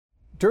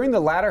During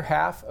the latter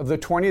half of the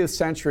 20th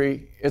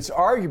century, it's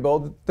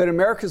arguable that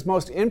America's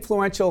most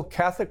influential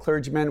Catholic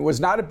clergyman was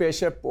not a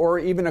bishop or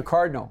even a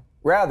cardinal,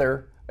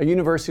 rather, a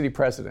university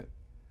president.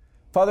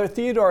 Father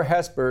Theodore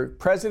Hesburgh,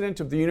 president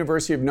of the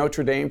University of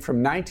Notre Dame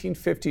from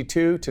 1952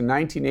 to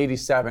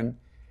 1987,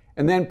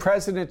 and then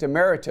president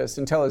emeritus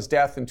until his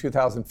death in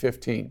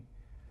 2015.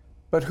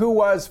 But who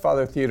was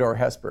Father Theodore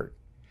Hesburgh?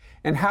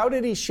 And how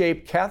did he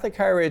shape Catholic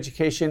higher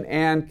education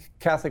and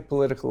Catholic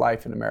political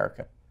life in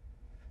America?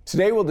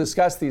 Today we'll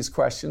discuss these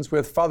questions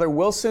with Father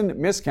Wilson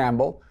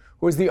Miscamble,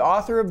 who is the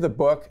author of the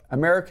book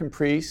American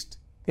Priest,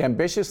 The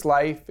Ambitious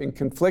Life and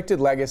Conflicted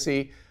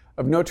Legacy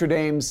of Notre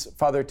Dame's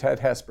Father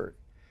Ted Hesburgh.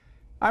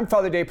 I'm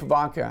Father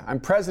Pivonka. I'm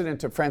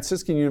president of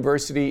Franciscan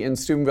University in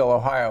Steubenville,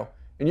 Ohio,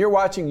 and you're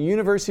watching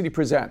University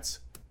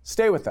Presents.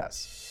 Stay with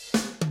us.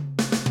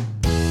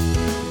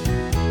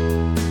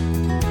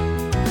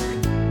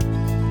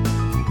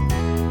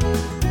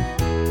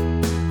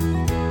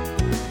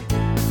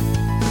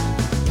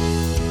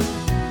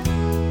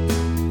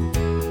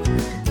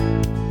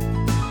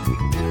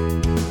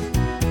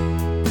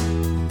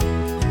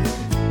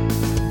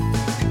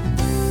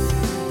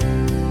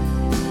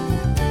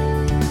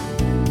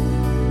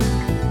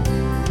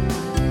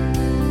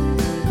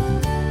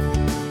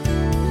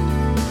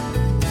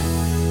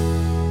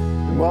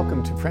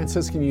 Welcome to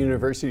Franciscan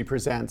University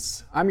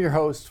Presents. I'm your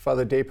host,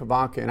 Father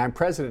Pivonka, and I'm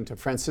president of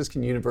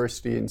Franciscan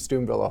University in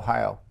Steubenville,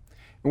 Ohio.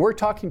 And we're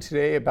talking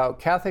today about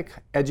Catholic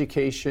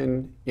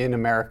education in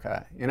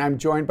America. And I'm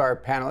joined by our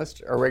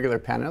panelists, our regular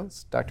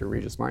panelists, Dr.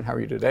 Regis. How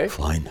are you today?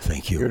 Fine,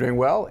 thank you. You're doing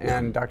well.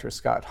 And Dr.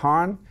 Scott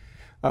Hahn,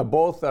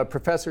 both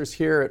professors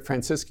here at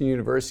Franciscan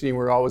University, and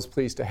we're always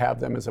pleased to have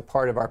them as a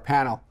part of our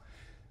panel.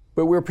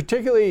 But we're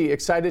particularly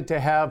excited to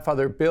have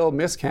Father Bill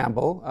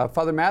Miscamble.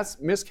 Father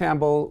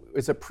Miscamble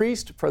is a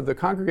priest for the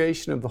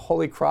Congregation of the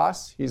Holy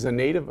Cross. He's a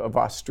native of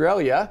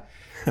Australia.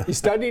 He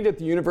studied at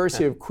the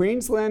University of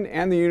Queensland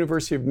and the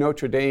University of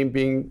Notre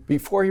Dame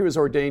before he was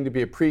ordained to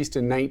be a priest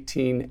in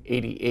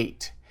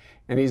 1988.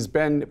 And he's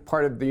been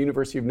part of the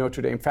University of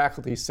Notre Dame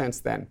faculty since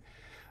then.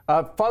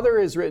 Father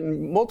has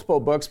written multiple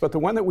books, but the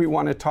one that we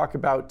want to talk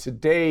about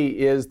today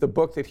is the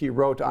book that he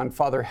wrote on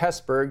Father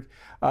Hesburgh,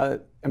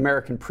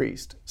 American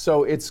Priest.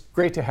 So it's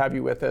great to have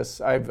you with us.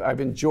 I've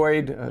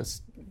enjoyed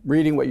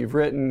reading what you've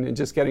written and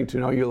just getting to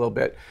know you a little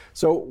bit.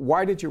 So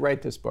why did you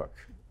write this book?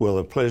 Well,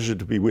 a pleasure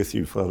to be with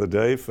you, Father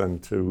Dave,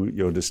 and to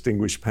your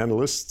distinguished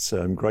panelists.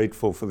 I'm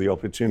grateful for the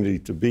opportunity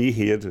to be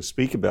here to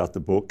speak about the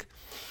book.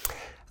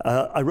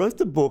 I wrote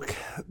the book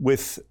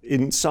with,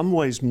 in some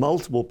ways,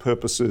 multiple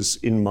purposes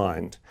in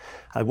mind.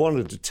 I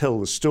wanted to tell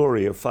the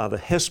story of Father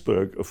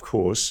Hesburgh, of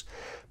course,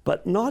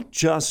 but not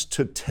just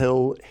to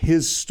tell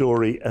his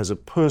story as a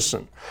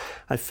person.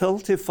 I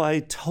felt if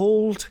I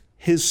told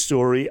his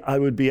story, I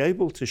would be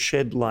able to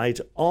shed light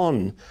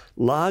on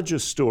larger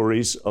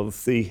stories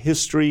of the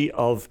history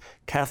of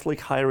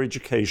Catholic higher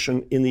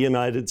education in the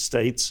United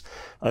States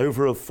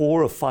over a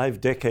 4 or 5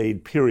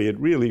 decade period,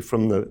 really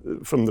from the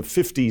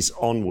 50s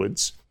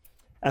onwards.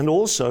 And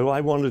also,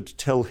 I wanted to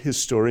tell his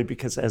story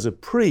because as a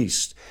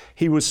priest,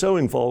 he was so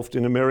involved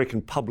in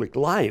American public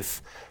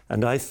life,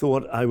 and I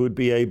thought I would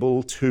be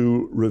able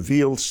to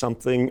reveal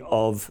something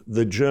of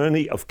the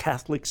journey of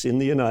Catholics in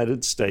the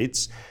United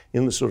States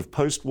in the sort of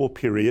post-war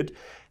period.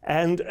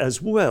 And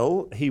as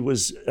well, he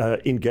was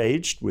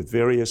engaged with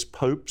various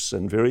popes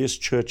and various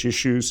church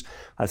issues.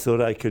 I thought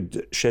I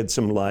could shed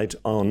some light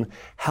on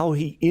how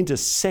he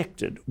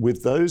intersected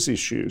with those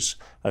issues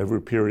over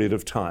a period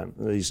of time.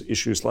 These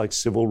issues like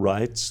civil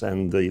rights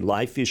and the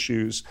life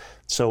issues,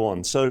 so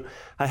on. So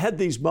I had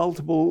these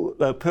multiple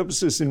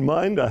purposes in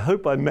mind. I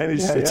hope I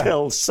managed to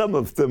tell some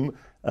of them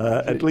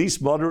at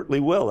least moderately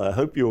well. I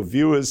hope your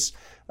viewers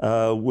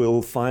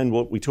will find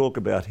what we talk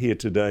about here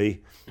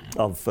today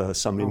of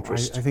some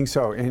interest. I think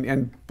so,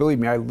 and believe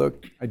me,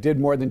 I did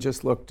more than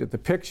just looked at the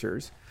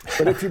pictures.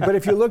 But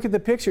if you look at the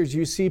pictures,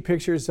 you see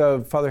pictures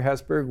of Father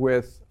Hesburgh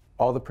with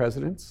all the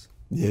presidents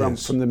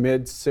from the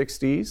mid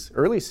 '60s,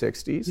 early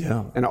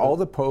 '60s, and all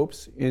the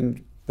popes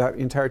in that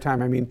entire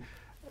time. I mean,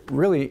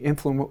 really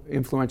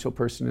influential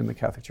person in the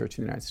Catholic Church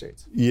in the United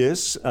States.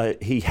 Yes,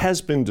 he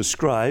has been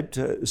described,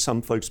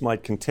 some folks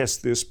might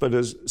contest this, but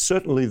as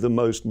certainly the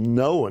most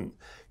known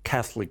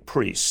Catholic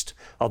priest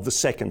of the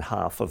second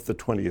half of the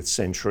 20th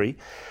century.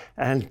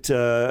 And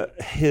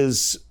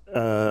his,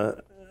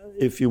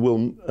 if you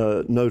will,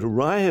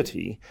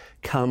 notoriety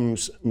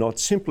comes not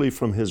simply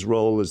from his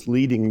role as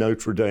leading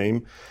Notre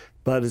Dame,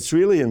 but it's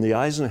really in the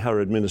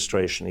Eisenhower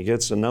administration. He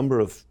gets a number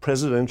of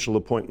presidential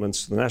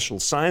appointments to the National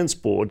Science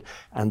Board,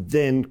 and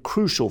then,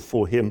 crucial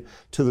for him,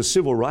 to the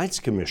Civil Rights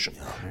Commission.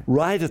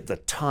 Right at the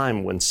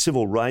time when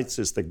civil rights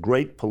is the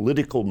great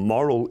political,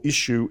 moral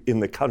issue in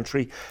the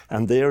country,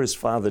 and there is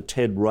Father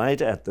Ted right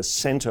at the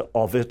center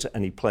of it,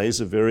 and he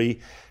plays a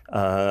very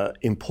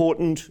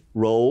important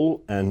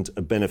role and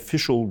a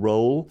beneficial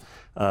role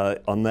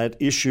on that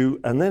issue,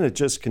 and then it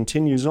just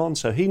continues on.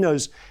 So he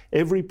knows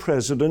every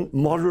president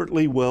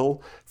moderately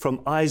well,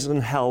 from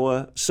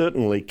Eisenhower,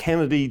 certainly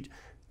Kennedy,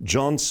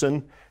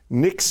 Johnson,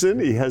 Nixon.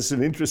 He has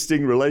an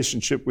interesting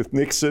relationship with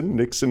Nixon.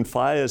 Nixon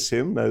fires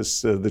him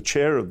as the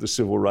chair of the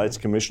Civil Rights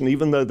Commission,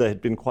 even though they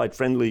had been quite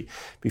friendly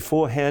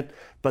beforehand.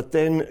 But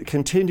then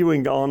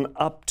continuing on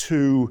up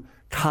to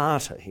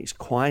Carter, he's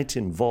quite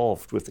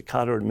involved with the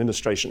Carter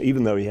administration,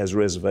 even though he has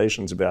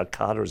reservations about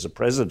Carter as a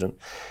president.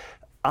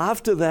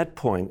 After that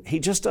point, he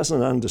just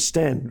doesn't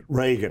understand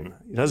Reagan.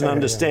 He doesn't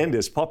understand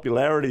his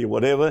popularity or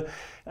whatever.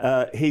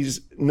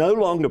 He's no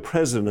longer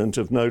president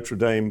of Notre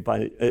Dame.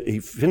 He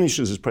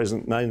finishes as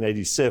president in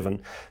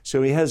 1987,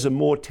 so he has a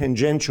more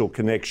tangential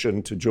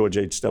connection to George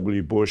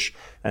H.W. Bush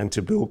and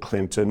to Bill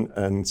Clinton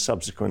and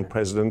subsequent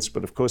presidents.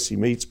 But of course, he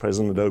meets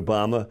President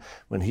Obama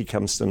when he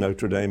comes to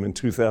Notre Dame in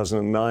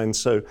 2009.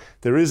 So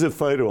there is a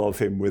photo of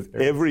him with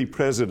every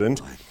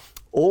president.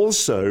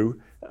 Also,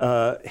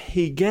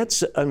 he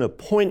gets an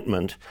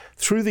appointment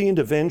through the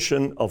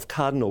intervention of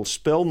Cardinal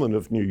Spellman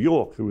of New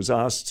York, who was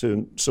asked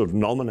to sort of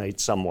nominate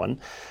someone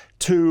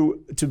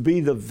to be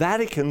the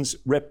Vatican's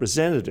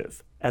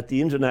representative at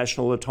the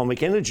International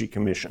Atomic Energy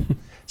Commission.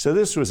 So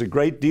this was a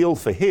great deal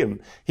for him.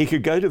 He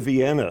could go to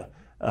Vienna,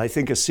 I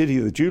think a city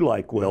that you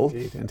like well.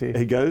 Indeed.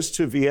 He goes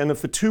to Vienna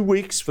for 2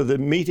 weeks for the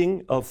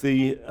meeting of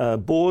the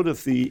board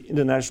of the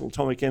International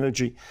Atomic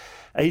Energy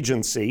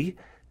Agency,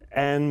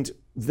 and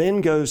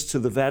then goes to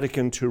the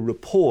Vatican to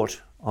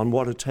report on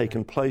what had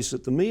taken place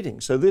at the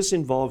meeting. So this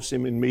involves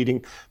him in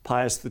meeting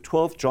Pius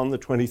XII, John the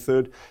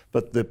 23rd,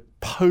 but the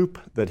Pope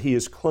that he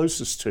is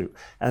closest to.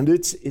 And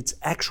it's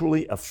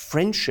actually a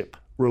friendship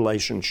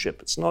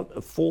relationship. It's not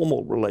a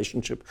formal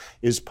relationship,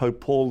 is Pope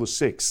Paul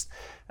VI.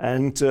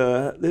 And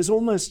there's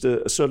almost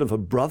a sort of a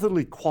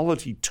brotherly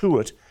quality to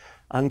it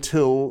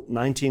until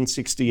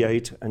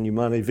 1968 and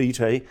Humanae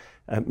Vitae,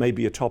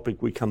 maybe a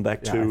topic we come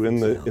back to in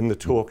the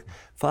talk.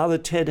 Father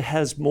Ted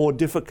has more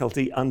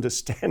difficulty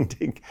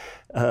understanding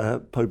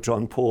Pope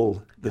John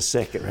Paul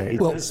II.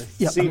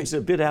 He seems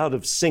a bit out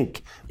of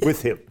sync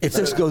with him. If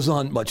this goes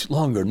on much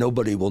longer,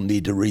 nobody will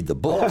need to read the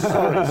book.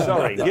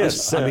 Sorry.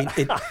 Yes. I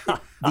mean,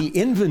 the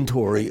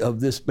inventory of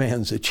this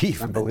man's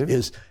achievement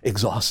is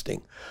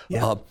exhausting.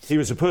 Yeah. He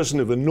was a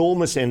person of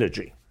enormous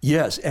energy.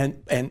 Yes,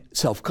 and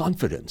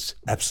self-confidence.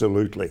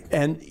 Absolutely.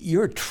 And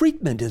your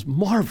treatment is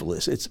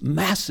marvelous. It's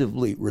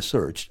massively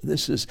researched.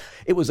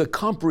 It was a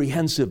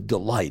comprehensive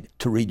delight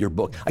to read your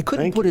book. I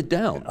couldn't put it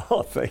down.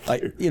 Oh, thank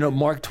you.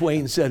 Mark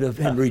Twain said of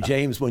Henry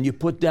James, when you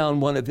put down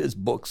one of his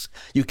books,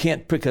 you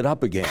can't pick it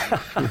up again.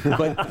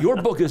 But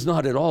your book is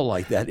not at all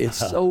like that. It's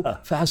so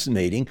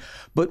fascinating.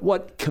 But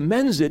what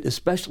commends it,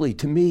 especially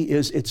to me,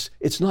 is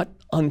it's not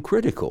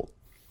uncritical.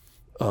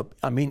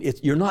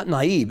 You're not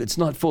naive. It's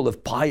not full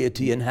of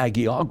piety and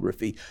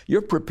hagiography.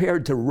 You're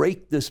prepared to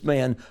rake this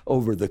man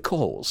over the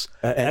coals.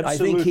 And I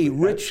think he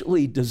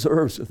richly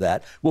deserves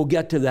that. We'll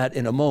get to that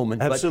in a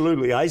moment.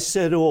 Absolutely. But I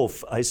set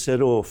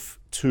off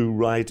to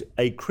write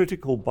a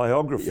critical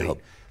biography.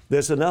 Yep.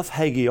 There's enough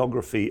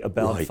hagiography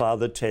about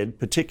Father Ted,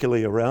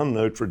 particularly around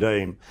Notre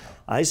Dame.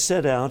 I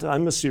set out,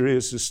 I'm a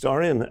serious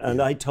historian,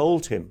 and I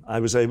told him I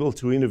was able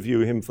to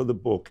interview him for the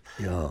book.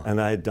 Yeah. And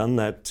I had done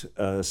that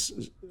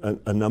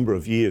a number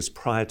of years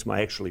prior to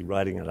my actually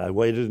writing it. I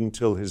waited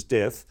until his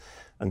death,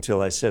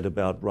 until I set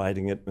about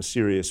writing it in a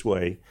serious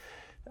way.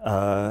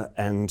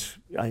 And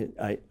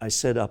I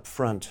said up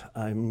front,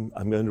 I'm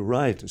going to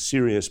write a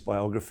serious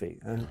biography.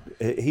 And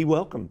he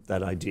welcomed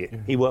that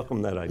idea.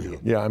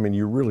 Yeah, I mean,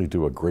 you really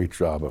do a great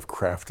job of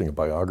crafting a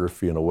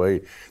biography in a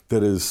way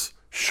that is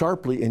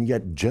sharply and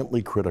yet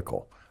gently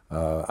critical.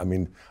 I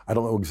mean, I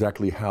don't know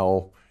exactly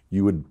how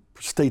you would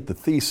state the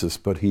thesis,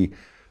 but he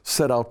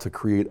set out to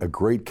create a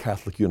great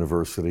Catholic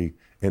university,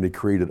 and he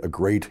created a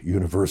great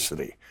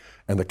university.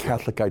 And the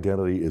Catholic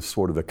identity is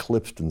sort of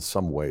eclipsed in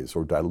some ways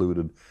or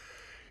diluted.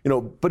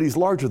 But he's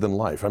larger than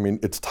life. I mean,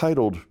 it's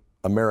titled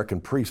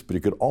American Priest, but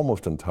you could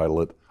almost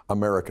entitle it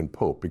American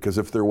Pope, because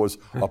if there was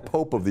a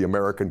Pope of the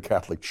American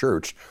Catholic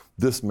Church,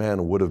 this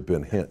man would have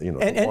been him.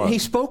 And he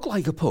spoke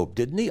like a Pope,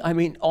 didn't he? I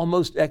mean,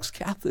 almost ex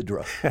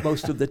cathedra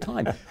most of the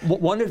time.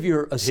 One of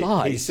your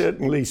asides... He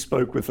certainly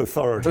spoke with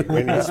authority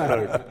when he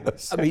spoke.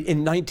 I mean,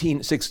 in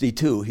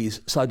 1962,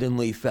 he's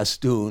suddenly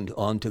festooned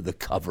onto the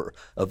cover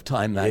of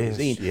Time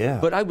magazine. Yes, yeah.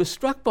 But I was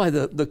struck by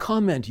the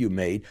comment you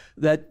made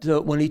that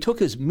when he took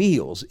his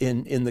meals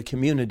in the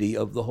community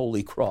of the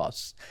Holy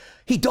Cross,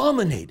 he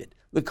dominated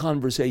the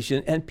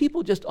conversation, and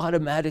people just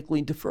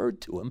automatically deferred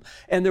to him.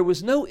 And there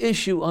was no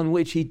issue on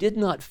which he did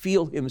not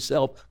feel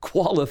himself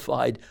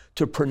qualified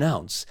to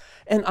pronounce.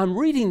 And I'm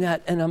reading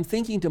that, and I'm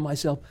thinking to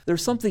myself,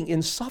 there's something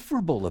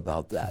insufferable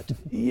about that.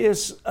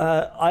 Yes,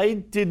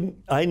 I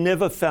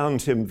never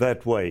found him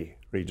that way,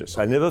 Regis.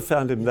 I never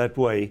found him that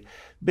way,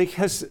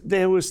 because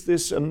there was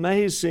this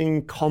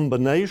amazing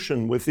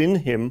combination within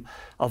him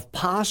of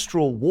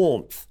pastoral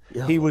warmth.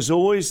 Yeah. He was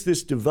always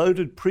this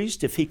devoted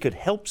priest. If he could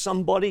help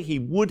somebody, he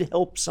would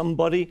help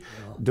somebody,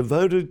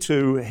 devoted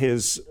to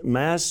his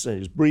Mass,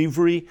 his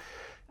breviary.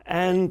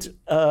 And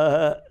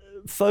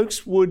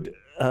folks would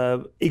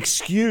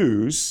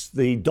excuse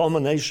the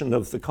domination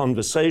of the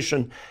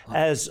conversation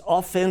as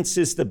offense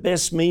is the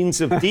best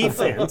means of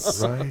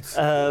defense,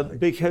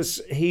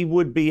 because he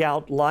would be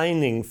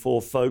outlining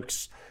for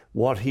folks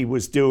what he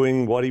was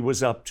doing, what he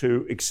was up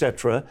to,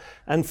 etc.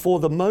 And for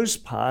the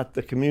most part,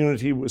 the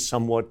community was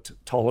somewhat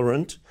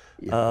tolerant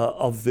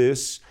of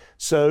this.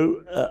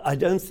 So I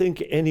don't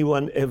think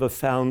anyone ever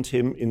found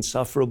him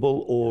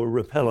insufferable or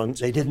repellent.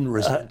 They didn't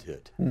resent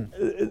it.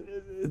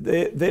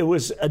 There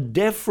was a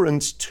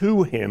deference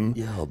to him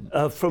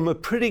from a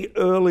pretty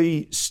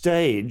early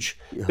stage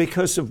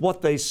because of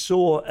what they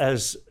saw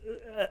as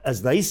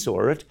they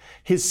saw it,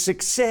 his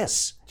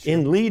success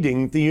in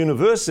leading the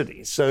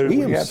university. So he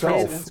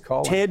himself,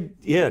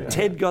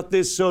 Ted got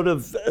this sort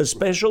of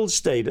special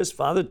status,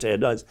 Father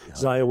Ted, as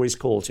I always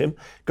called him,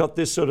 got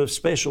this sort of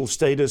special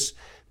status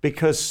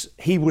because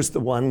he was the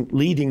one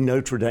leading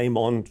Notre Dame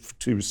on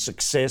to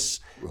success,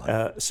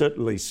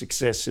 certainly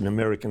success in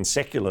American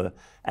secular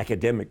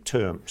academic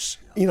terms.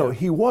 You know,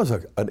 he was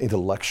an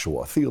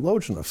intellectual, a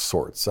theologian of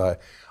sorts.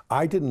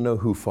 I didn't know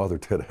who Father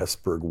Ted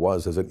Hesburgh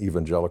was as an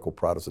evangelical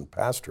Protestant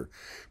pastor,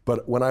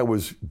 but when I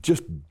was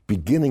just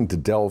beginning to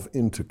delve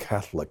into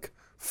Catholic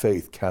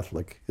faith,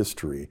 Catholic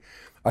history,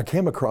 I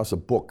came across a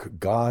book,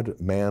 God,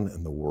 Man,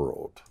 and the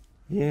World.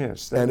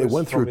 Yes, and it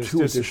went through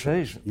 2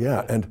 editions.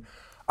 Yeah, and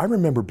I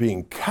remember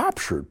being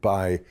captured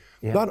by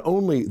not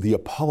only the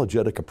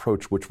apologetic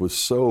approach, which was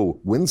so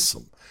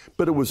winsome,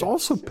 but it was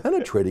also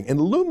penetrating and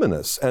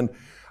luminous. And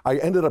I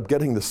ended up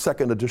getting the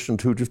 2nd edition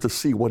too, just to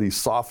see what he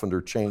softened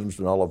or changed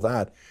and all of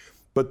that.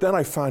 But then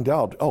I found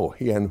out,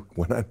 he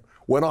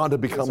went on to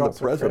become the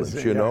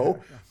president, you know?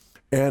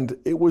 And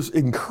it was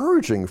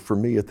encouraging for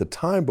me at the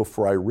time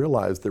before I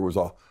realized there was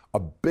a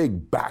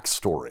big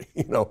backstory,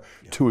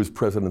 to his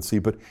presidency.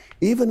 But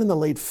even in the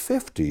late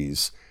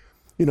 50s,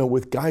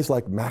 with guys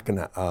like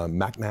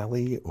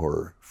McNally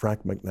or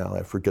Frank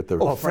McNally, I forget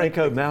their... Frank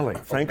O'Malley.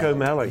 Frank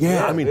O'Malley.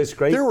 Yeah, I mean,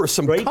 there were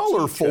some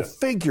colorful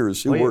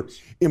figures who were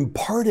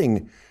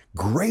imparting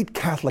great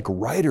Catholic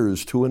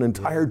writers to an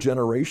entire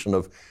generation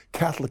of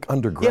Catholic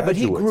undergraduates. Yeah, but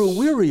he grew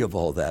weary of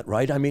all that,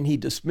 right? I mean, he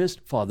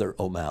dismissed Father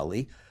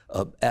O'Malley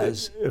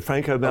as...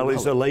 Frank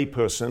O'Malley's a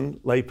layperson.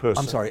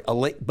 I'm sorry,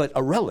 but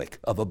a relic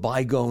of a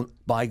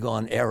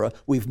bygone era.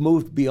 We've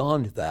moved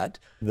beyond that.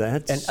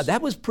 And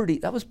that was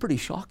pretty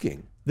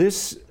shocking.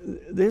 This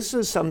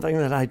is something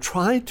that I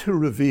tried to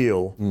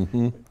reveal.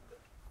 Mm-hmm.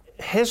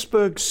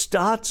 Hesburgh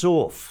starts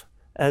off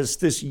as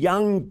this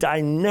young,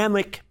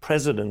 dynamic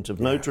president of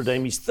Notre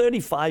Dame. He's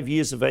 35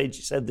 years of age.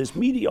 He's had this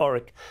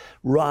meteoric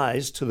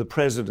rise to the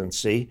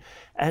presidency,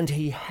 and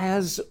he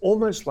has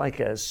almost like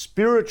a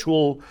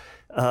spiritual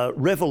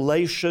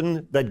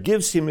revelation that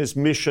gives him his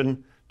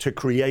mission to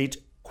create,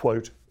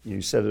 quote,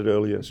 you said it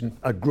earlier,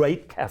 a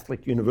great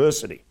Catholic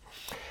university.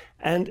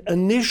 And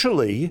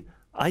initially,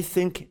 I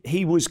think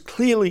he was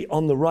clearly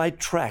on the right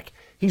track.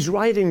 He's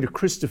writing to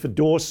Christopher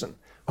Dawson.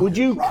 Would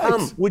you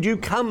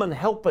come and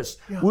help us?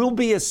 Yeah. We'll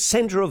be a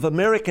center of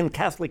American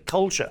Catholic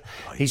culture.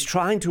 Right. He's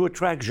trying to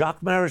attract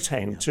Jacques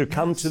Maritain to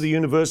come to the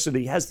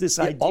university. He has this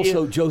idea.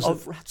 Also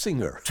Joseph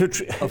Ratzinger.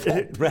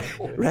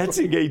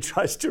 Ratzinger he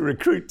tries to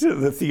recruit to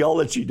the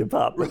theology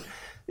department.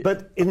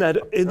 But in that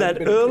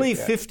early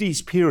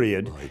 50s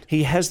period,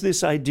 he has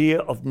this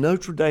idea of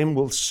Notre Dame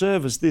will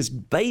serve as this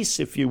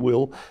base, if you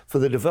will, for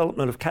the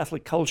development of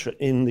Catholic culture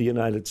in the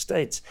United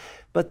States.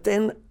 But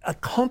then a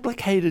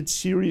complicated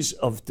series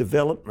of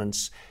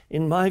developments,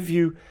 in my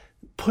view,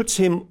 puts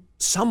him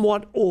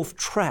somewhat off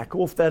track,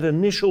 off that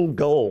initial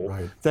goal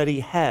that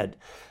he had.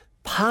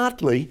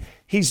 Partly,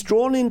 he's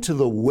drawn into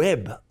the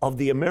web of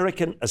the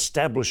American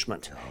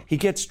establishment. He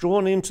gets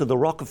drawn into the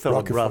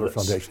Rockefeller Brothers,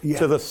 Foundation.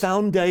 To the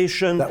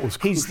foundation.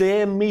 He's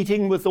there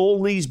meeting with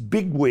all these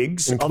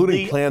bigwigs,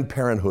 including Planned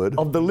Parenthood,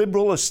 of the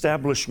liberal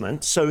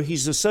establishment. So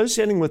he's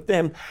associating with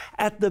them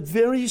at the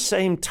very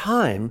same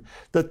time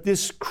that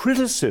this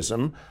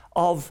criticism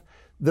of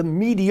the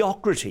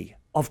mediocrity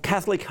of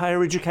Catholic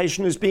higher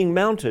education is being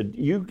mounted.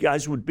 You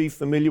guys would be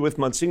familiar with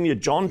Monsignor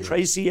John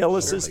Tracy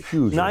Ellis's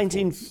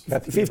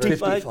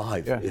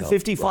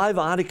 1955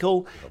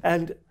 article.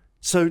 And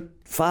so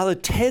Father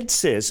Ted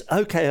says,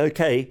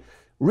 okay,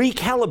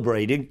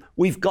 recalibrating,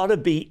 we've got to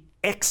be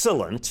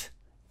excellent,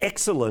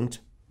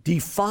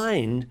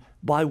 defined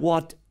by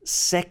what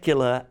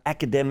secular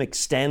academic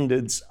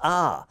standards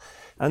are.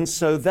 And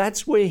so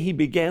that's where he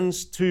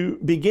begins to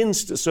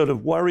sort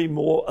of worry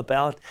more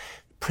about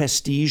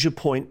prestige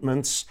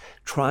appointments,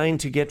 trying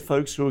to get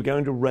folks who are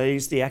going to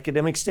raise the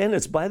academic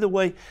standards. By the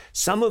way,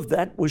 some of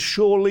that was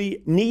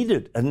surely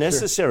needed and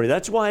necessary. Sure.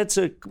 That's why it's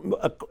a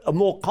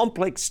more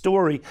complex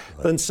story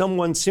than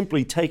someone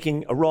simply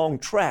taking a wrong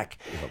track.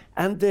 Yep.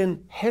 And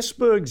then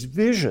Hesburgh's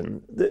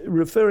vision,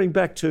 referring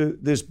back to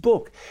this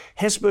book,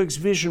 Hesburgh's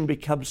vision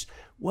becomes,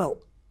 well,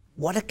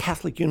 what a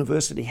Catholic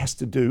university has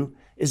to do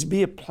is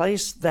be a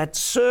place that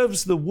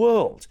serves the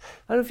world.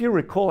 I don't know if you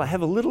recall, I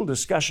have a little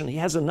discussion. He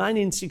has a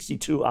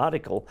 1962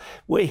 article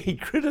where he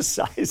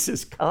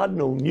criticizes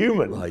Cardinal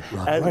Newman.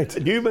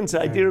 And Newman's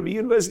idea of a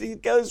university. He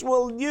goes,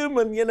 well,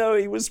 Newman,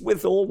 he was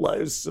with all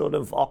those sort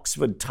of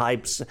Oxford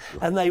types,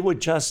 and they were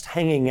just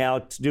hanging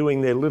out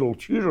doing their little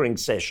tutoring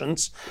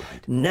sessions.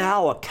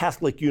 Now a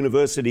Catholic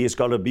university has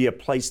got to be a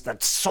place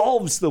that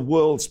solves the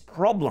world's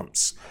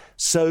problems.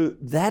 So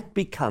that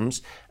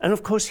becomes, and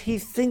of course he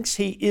thinks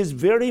he is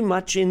very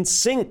much in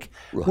sync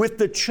with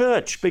the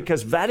church,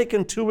 because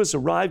Vatican II has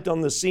arrived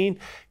on the scene.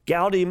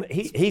 Gaudium,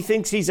 he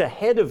thinks he's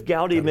ahead of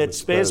Gaudium et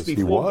Spes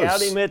before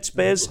Gaudium et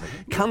Spes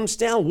comes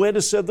down, where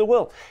to serve the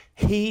world.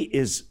 He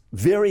is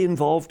very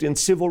involved in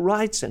civil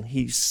rights, and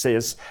he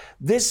says,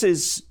 this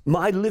is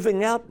my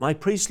living out my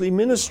priestly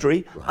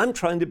ministry. I'm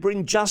trying to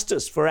bring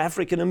justice for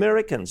African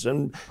Americans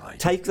and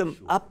take them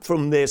up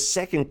from their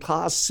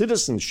second-class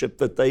citizenship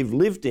that they've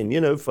lived in,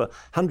 for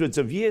hundreds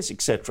of years,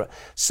 etc.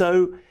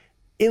 So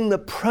in the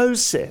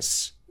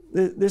process,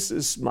 this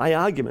is my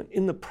argument,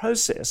 in the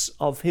process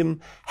of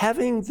him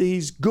having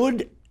these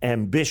good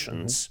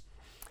ambitions,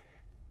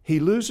 he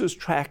loses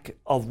track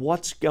of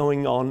what's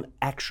going on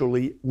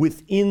actually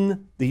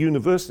within the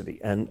university.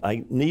 And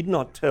I need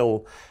not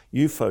tell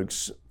you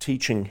folks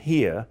teaching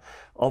here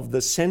of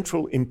the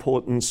central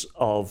importance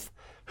of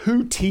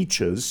who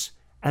teaches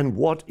and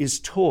what is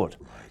taught.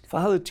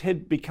 Father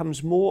Ted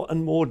becomes more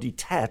and more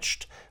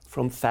detached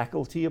from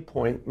faculty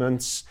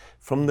appointments,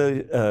 from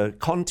the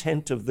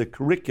content of the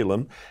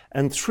curriculum,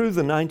 and through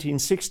the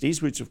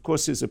 1960s, which of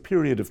course is a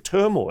period of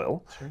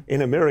turmoil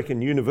in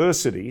American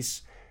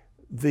universities,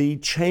 the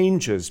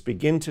changes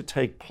begin to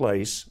take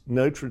place,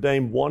 Notre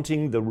Dame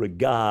wanting the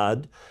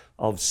regard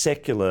of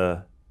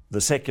the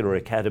secular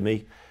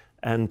academy,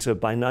 and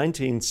by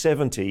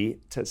 1970,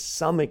 to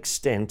some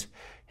extent,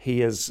 he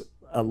has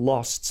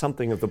lost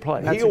something of the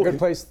play. That's a good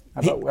place.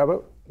 How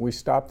about we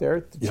stop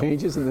there? The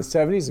changes in the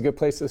 70s is a good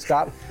place to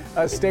stop.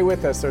 Stay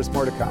with us. There's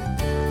more to come.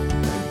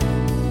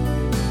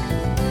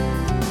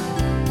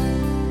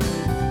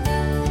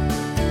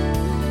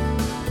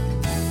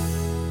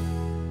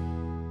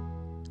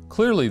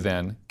 Clearly,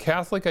 then,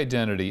 Catholic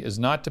identity is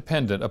not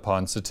dependent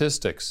upon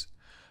statistics.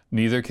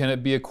 Neither can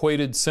it be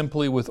equated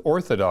simply with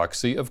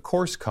orthodoxy of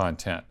course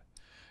content.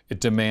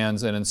 It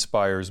demands and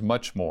inspires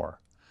much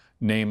more,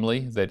 namely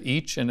that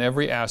each and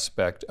every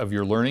aspect of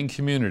your learning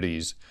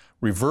communities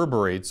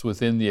reverberates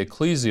within the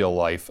ecclesial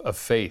life of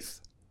faith.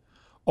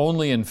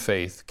 Only in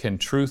faith can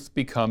truth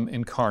become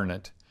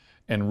incarnate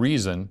and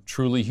reason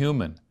truly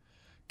human,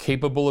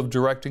 capable of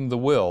directing the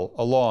will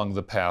along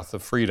the path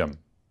of freedom.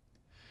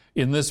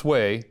 In this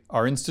way,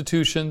 our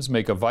institutions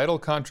make a vital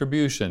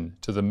contribution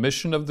to the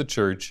mission of the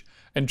Church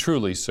and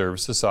truly serve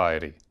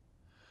society.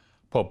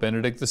 Pope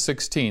Benedict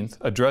XVI,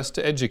 addressed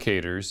to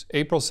educators,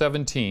 April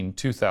 17,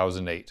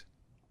 2008.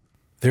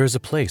 There is a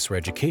place where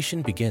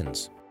education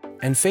begins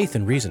and faith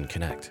and reason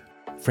connect.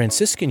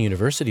 Franciscan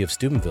University of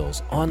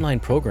Steubenville's online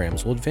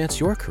programs will advance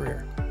your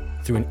career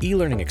through an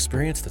e-learning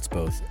experience that's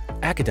both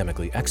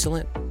academically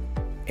excellent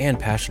and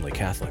passionately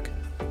Catholic.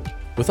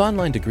 With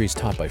online degrees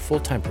taught by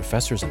full-time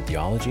professors in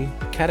theology,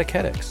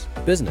 catechetics,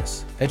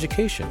 business,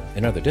 education,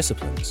 and other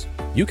disciplines,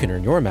 you can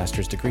earn your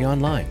master's degree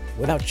online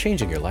without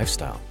changing your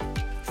lifestyle.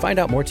 Find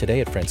out more today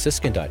at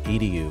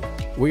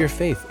franciscan.edu, where your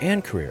faith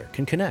and career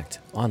can connect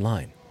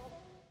online.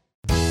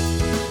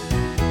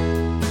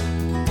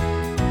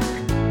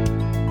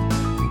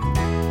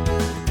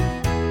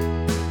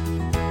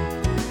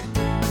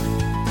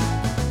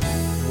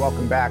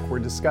 Welcome back. We're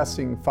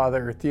discussing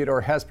Father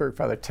Theodore Hesburgh,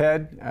 Father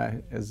Ted.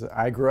 As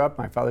I grew up,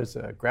 my father's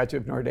a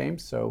graduate of Notre Dame,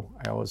 so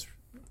I always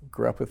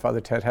grew up with Father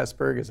Ted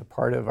Hesburgh as a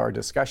part of our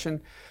discussion.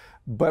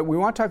 But we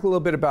want to talk a little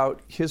bit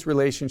about his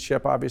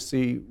relationship,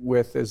 obviously,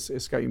 with, as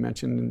Scott, you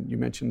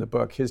mentioned the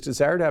book, his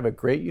desire to have a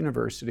great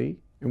university,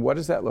 and what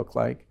does that look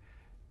like,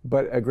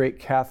 but a great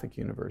Catholic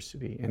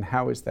university, and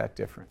how is that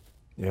different?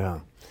 Yeah.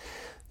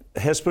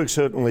 Hesburgh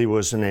certainly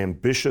was an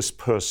ambitious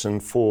person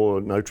for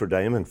Notre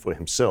Dame and for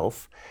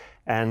himself.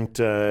 And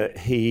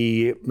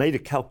he made a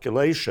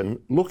calculation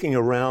looking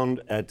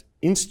around at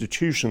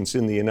institutions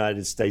in the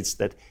United States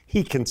that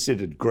he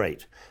considered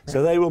great.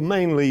 So they were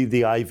mainly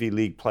the Ivy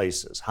League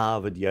places,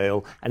 Harvard,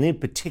 Yale, and in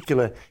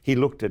particular, he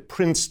looked at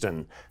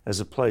Princeton as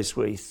a place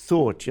where he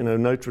thought,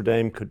 Notre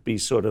Dame could be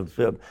sort of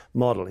a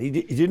model. He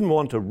didn't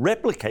want to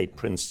replicate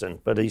Princeton,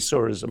 but he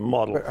saw it as a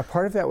model. But a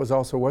part of that was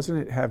also,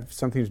 wasn't it have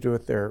something to do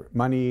with their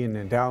money and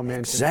endowment?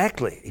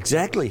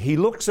 Exactly. He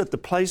looks at the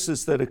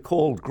places that are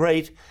called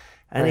great,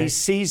 and he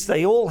sees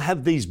they all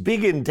have these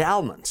big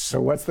endowments. So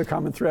what's the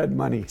common thread?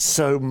 Money.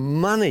 So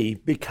money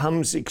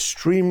becomes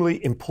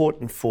extremely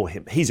important for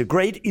him. He's a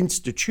great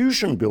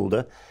institution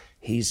builder.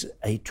 He's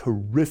a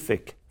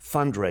terrific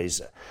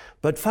fundraiser.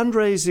 But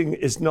fundraising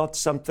is not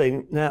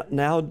something,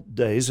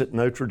 nowadays at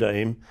Notre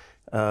Dame,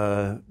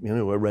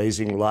 we're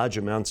raising large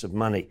amounts of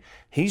money.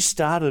 He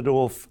started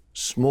off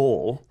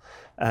small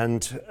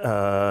and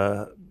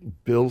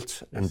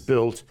built and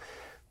built.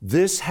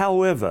 This,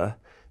 however,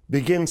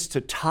 begins to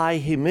tie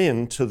him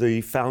into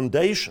the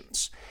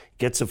foundations.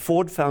 Gets a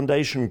Ford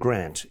Foundation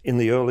grant in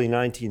the early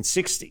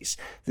 1960s.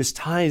 This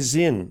ties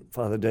in,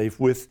 Father Dave,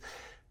 with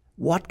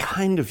what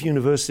kind of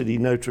university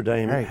Notre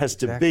Dame has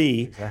to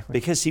be,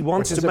 because he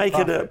wants to make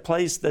it a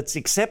place that's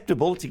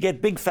acceptable to get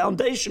big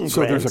foundation grants.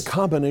 So there's a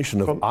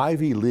combination of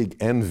Ivy League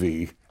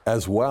envy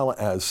as well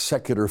as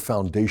secular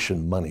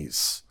foundation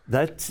monies.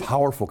 That's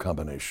powerful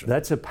combination.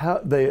 That's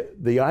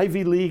the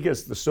Ivy League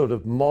as the sort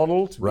of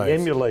model to be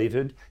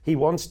emulated. He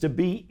wants to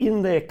be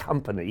in their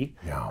company,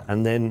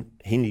 and then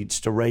he needs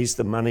to raise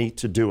the money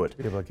to do it.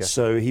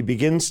 So he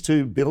begins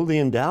to build the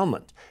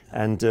endowment,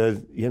 and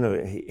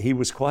he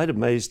was quite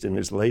amazed in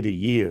his later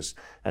years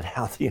at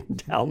how the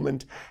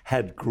endowment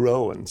had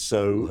grown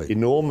so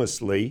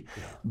enormously.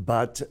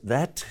 But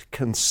that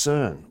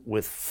concern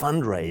with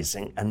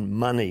fundraising and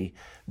money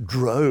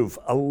drove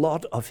a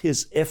lot of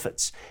his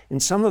efforts.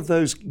 In some of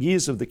those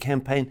years of the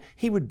campaign,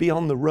 he would be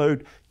on the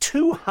road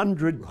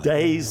 200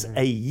 days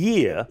a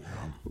year,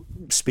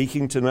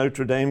 speaking to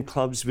Notre Dame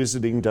clubs,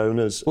 visiting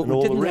donors, and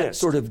all the rest. Didn't that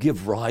sort of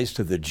give rise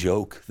to the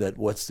joke that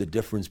what's the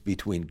difference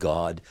between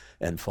God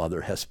and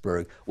Father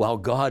Hesburgh? While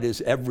God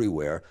is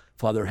everywhere,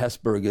 Father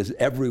Hesburgh is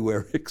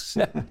everywhere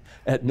except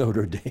at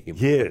Notre Dame.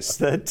 Yes,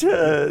 that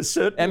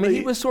certainly. I mean,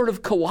 he was sort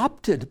of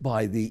co-opted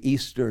by the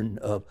Eastern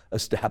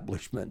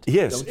establishment.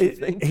 Yes, don't you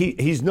think?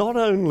 He's not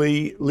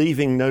only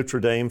leaving Notre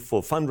Dame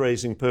for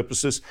fundraising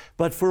purposes,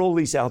 but for all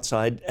these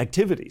outside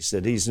activities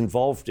that he's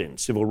involved in,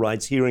 civil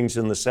rights hearings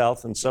in the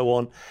South and so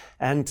on.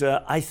 And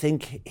I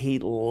think he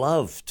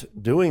loved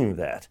doing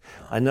that.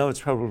 I know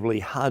it's probably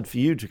hard for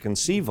you to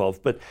conceive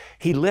of, but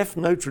he left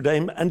Notre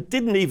Dame and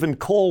didn't even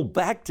call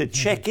back to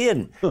check in.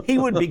 He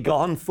would be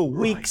gone for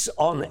weeks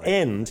on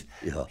end.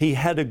 Yeah. He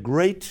had a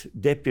great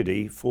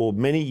deputy for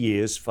many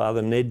years,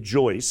 Father Ned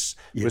Joyce,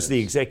 was the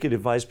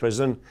executive vice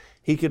president.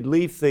 He could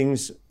leave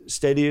things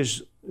steady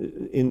as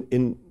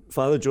in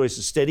Father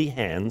Joyce's steady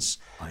hands.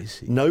 I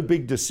see. No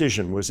big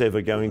decision was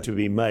ever going to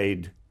be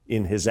made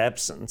in his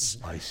absence.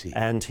 I see.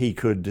 And he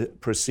could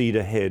proceed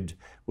ahead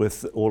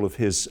with all of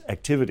his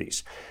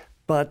activities.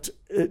 But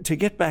to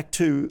get back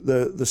to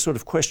the sort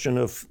of question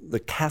of the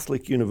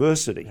Catholic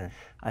university,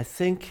 I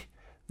think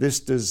this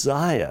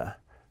desire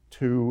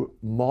to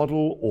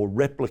model or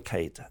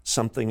replicate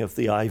something of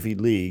the Ivy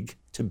League,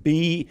 to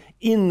be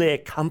in their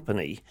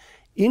company,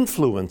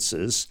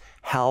 influences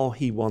how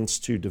he wants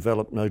to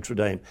develop Notre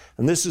Dame.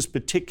 And this is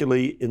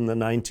particularly in the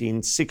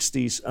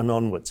 1960s and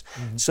onwards.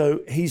 Mm-hmm. So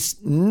he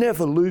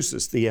never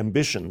loses the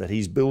ambition that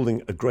he's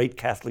building a great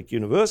Catholic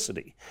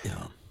university.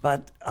 Yeah.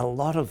 But a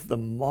lot of the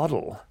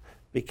model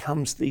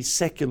becomes these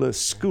secular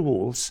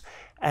schools.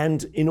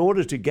 And in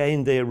order to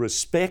gain their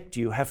respect,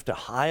 you have to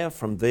hire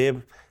from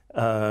their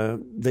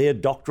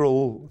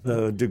doctoral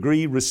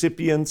degree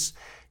recipients.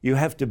 You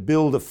have to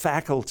build a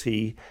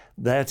faculty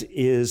that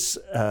is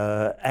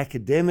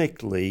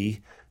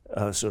academically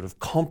sort of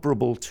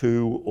comparable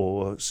to,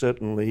 or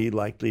certainly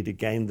likely to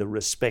gain the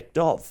respect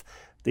of,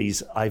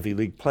 these Ivy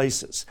League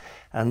places.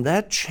 And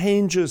that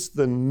changes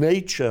the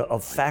nature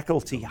of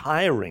faculty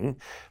hiring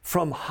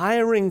from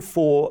hiring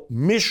for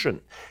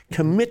mission,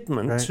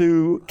 commitment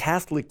to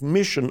Catholic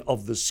mission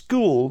of the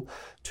school,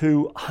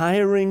 to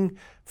hiring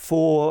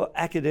for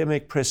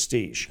academic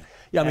prestige.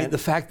 Yeah, I mean, the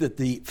fact that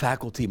the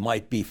faculty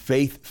might be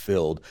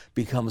faith-filled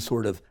becomes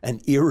sort of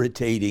an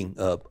irritating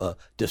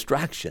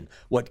distraction.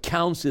 What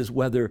counts is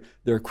whether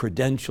their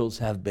credentials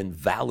have been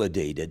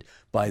validated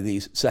by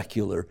these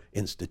secular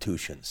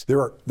institutions.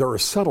 There are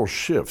subtle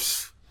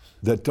shifts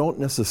that don't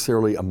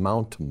necessarily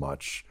amount to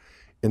much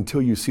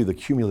until you see the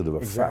cumulative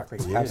effect.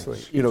 Exactly,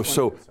 absolutely. You know,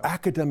 so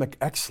academic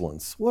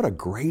excellence, what a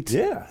great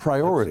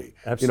priority.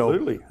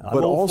 Absolutely. You know,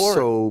 but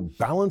also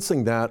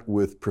balancing that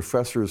with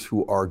professors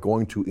who are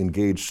going to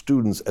engage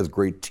students as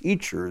great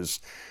teachers,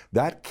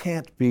 that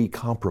can't be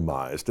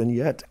compromised. And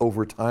yet,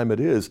 over time it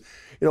is.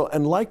 You know,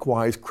 and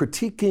likewise,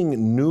 critiquing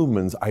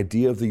Newman's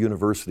idea of the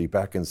university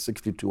back in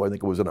 '62, I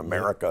think it was in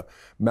America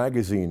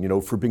magazine, you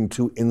know, for being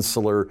too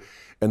insular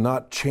and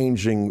not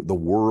changing the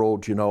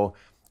world, you know.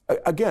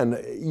 Again,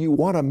 you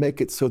want to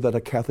make it so that a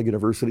Catholic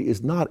university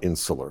is not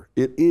insular.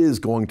 It is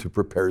going to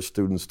prepare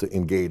students to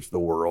engage the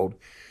world.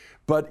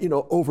 But, you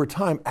know, over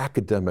time,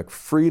 academic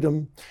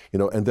freedom, you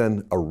know, and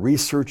then a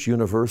research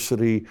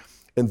university,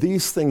 and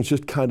these things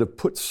just kind of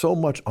put so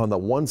much on the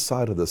one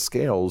side of the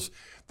scales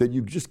that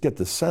you just get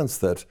the sense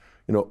that,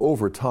 you know,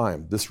 over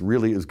time, this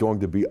really is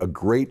going to be a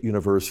great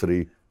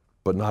university,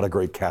 but not a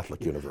great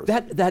Catholic university.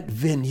 That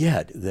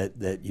vignette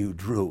that you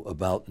drew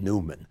about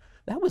Newman,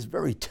 that was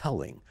very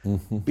telling,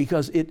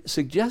 because it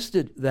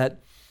suggested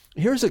that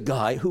here's a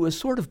guy who is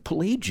sort of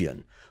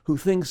Pelagian, who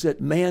thinks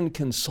that man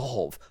can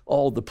solve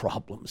all the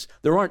problems.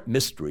 There aren't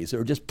mysteries, there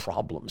are just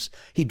problems.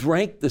 He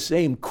drank the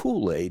same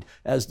Kool-Aid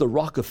as the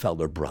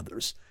Rockefeller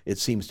brothers, it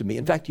seems to me.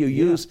 In fact, you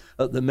use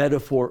the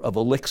metaphor of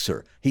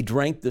elixir. He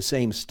drank the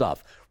same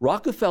stuff.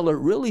 Rockefeller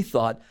really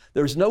thought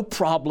there's no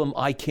problem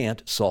I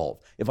can't solve.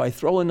 If I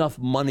throw enough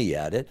money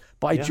at it,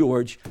 by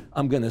George,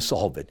 I'm going to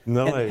solve it.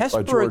 No, and by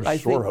Hesburgh, George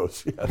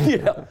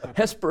Soros.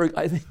 Hesburgh,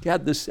 I think,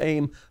 had the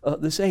same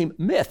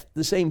myth,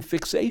 the same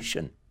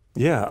fixation.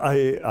 Yeah,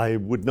 I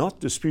would not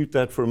dispute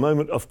that for a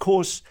moment. Of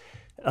course,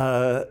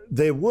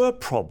 there were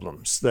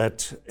problems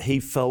that he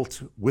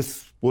felt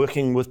with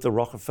working with the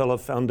Rockefeller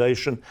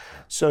Foundation.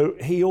 So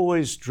he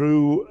always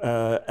drew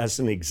as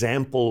an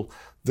example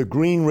the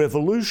Green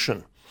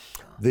Revolution,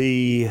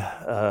 the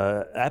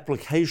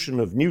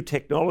application of new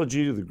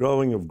technology to the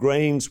growing of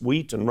grains,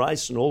 wheat and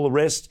rice and all the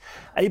rest,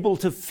 able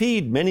to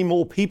feed many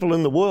more people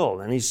in the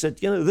world. And he said,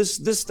 this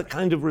is the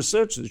kind of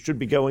research that should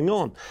be going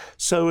on.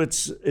 So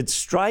it's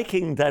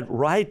striking that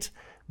right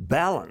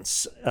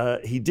balance.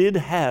 He did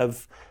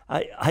have,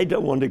 I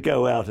don't want to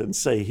go out and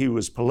say he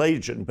was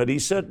Pelagian, but he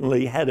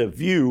certainly had a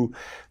view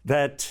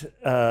that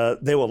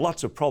there were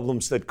lots of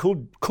problems that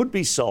could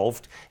be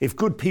solved if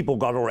good people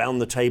got around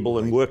the table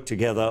and worked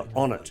together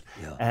on it.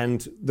 Yeah.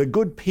 And the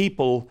good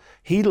people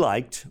he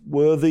liked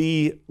were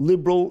the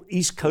liberal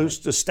East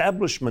Coast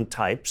establishment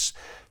types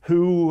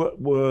who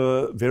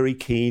were very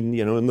keen,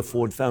 in the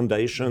Ford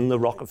Foundation, the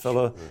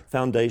Rockefeller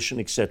Foundation,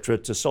 etc.,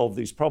 to solve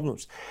these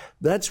problems.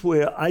 That's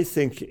where I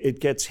think it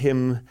gets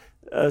him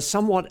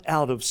somewhat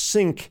out of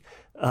sync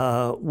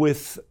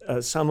with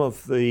some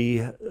of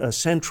the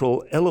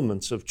central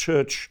elements of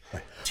church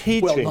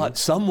teaching. Well, not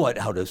somewhat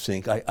out of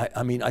sync.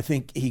 I mean, I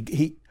think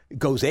he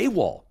goes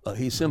AWOL.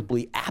 He's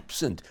simply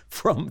absent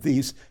from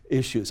these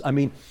issues. I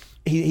mean,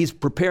 he's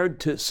prepared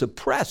to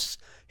suppress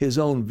his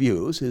own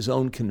views, his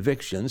own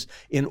convictions,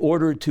 in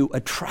order to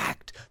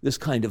attract this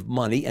kind of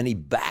money, and he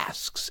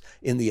basks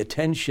in the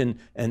attention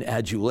and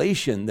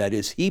adulation that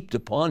is heaped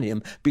upon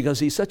him because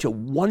he's such a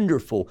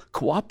wonderful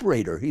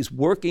cooperator. He's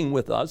working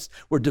with us.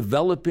 We're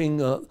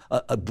developing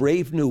a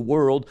brave new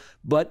world,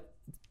 but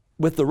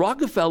with the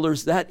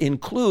Rockefellers, that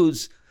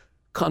includes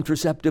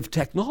contraceptive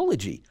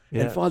technology.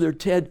 Yes. And Father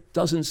Ted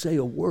doesn't say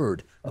a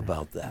word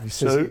about that.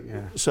 So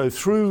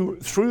through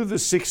the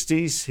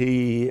 60s,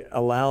 he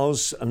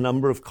allows a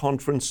number of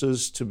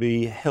conferences to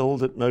be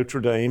held at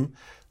Notre Dame.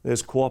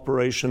 There's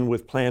cooperation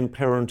with Planned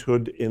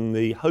Parenthood in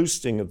the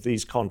hosting of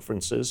these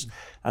conferences,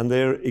 and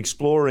they're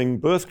exploring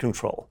birth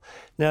control.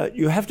 Now,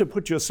 you have to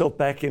put yourself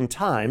back in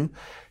time.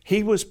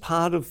 He was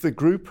part of the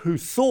group who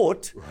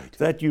thought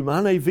that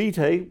Humanae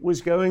Vitae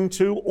was going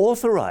to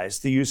authorize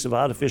the use of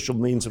artificial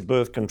means of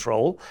birth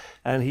control,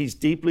 and he's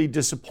deeply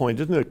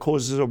disappointed, and it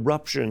causes a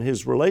rupture in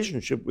his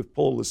relationship with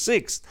Paul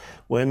VI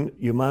when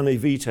Humanae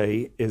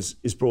Vitae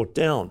is brought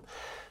down.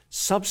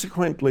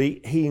 Subsequently,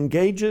 he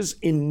engages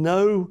in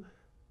no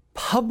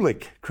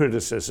public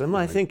criticism.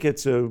 I think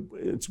it's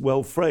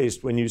well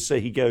phrased when you say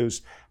he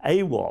goes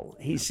AWOL.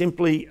 He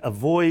simply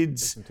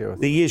avoids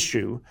the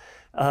issue.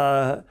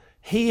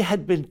 He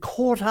had been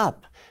caught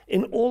up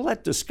in all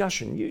that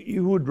discussion.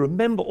 You would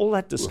remember all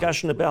that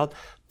discussion about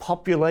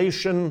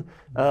population.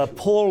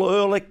 Paul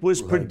Ehrlich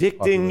was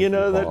predicting,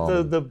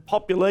 that the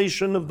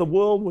population of the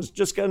world was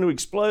just going to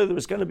explode. There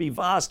was going to be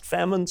vast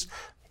famines.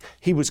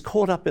 He was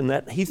caught up in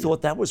that. He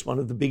thought that was one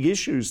of the big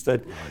issues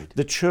that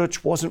the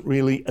church wasn't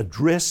really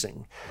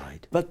addressing.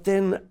 Right. But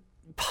then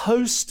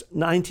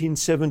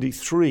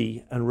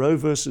post-1973 and Roe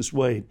versus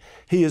Wade,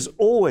 he is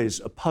always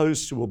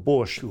opposed to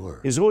abortion. Sure.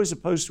 He's always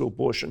opposed to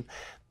abortion,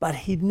 but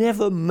he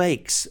never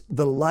makes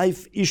the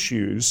life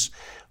issues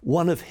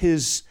one of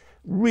his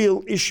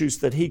real issues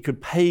that he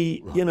could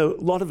pay, a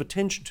lot of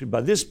attention to.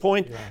 By this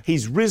point,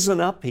 he's risen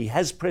up, he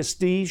has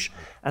prestige,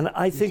 and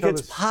I think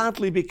it's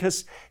partly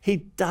because he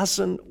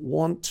doesn't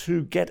want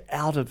to get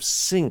out of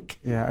sync.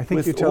 Yeah, I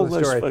think you tell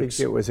the story, I think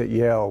it was at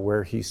Yale,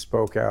 where he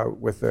spoke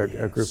out with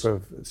a group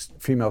of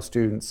female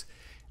students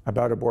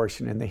about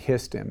abortion, and they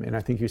hissed him. And I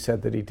think you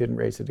said that he didn't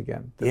raise it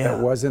again.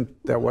 That wasn't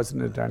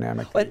a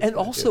dynamic. And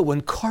also when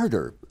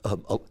Carter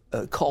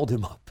called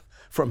him up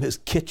from his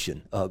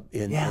kitchen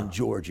in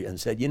Georgia and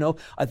said,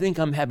 I think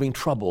I'm having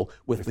trouble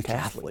with the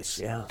Catholics.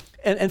 Yeah.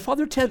 And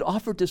Father Ted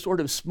offered to sort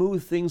of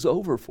smooth things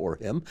over for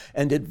him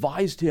and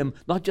advised him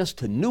not just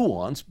to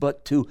nuance,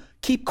 but to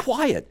keep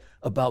quiet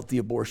about the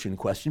abortion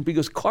question,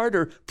 because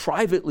Carter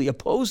privately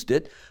opposed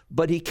it,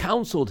 but he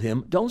counseled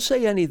him, don't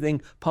say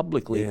anything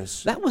publicly.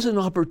 Yes. That was an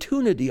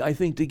opportunity, I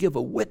think, to give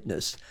a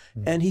witness,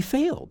 and he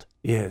failed.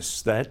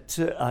 Yes, that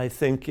I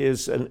think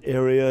is an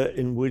area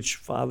in which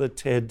Father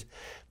Ted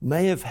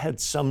may have had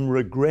some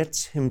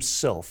regrets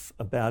himself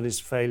about his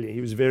failure.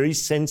 He was very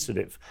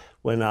sensitive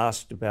when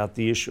asked about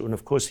the issue. And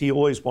of course, he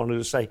always wanted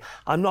to say,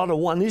 I'm not a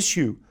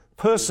one-issue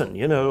person.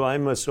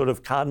 I'm a sort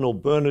of Cardinal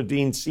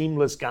Bernardine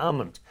seamless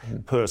garment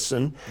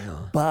person.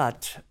 Yeah.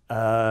 But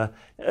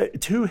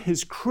to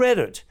his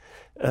credit,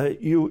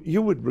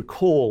 you would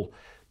recall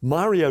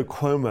Mario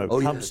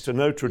Cuomo comes to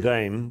Notre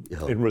Dame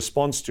in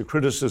response to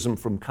criticism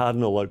from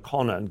Cardinal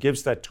O'Connor and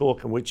gives that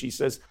talk in which he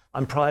says,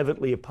 I'm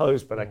privately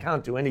opposed, but I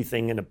can't do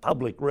anything in a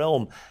public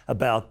realm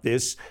about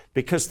this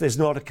because there's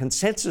not a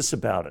consensus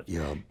about it.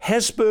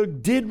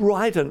 Hesburgh did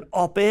write an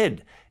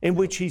op-ed in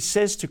which he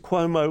says to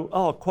Cuomo,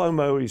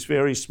 Cuomo is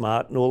very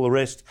smart and all the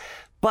rest,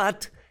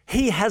 but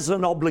he has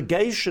an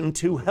obligation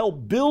to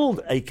help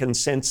build a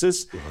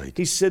consensus.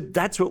 He said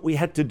that's what we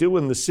had to do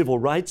in the civil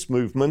rights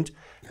movement,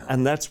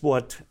 and that's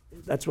what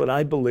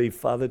I believe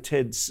Father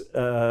Ted's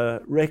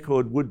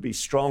record would be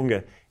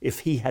stronger if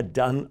he had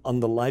done on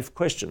the life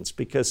questions,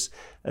 because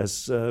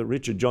as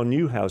Richard John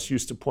Newhouse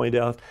used to point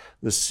out,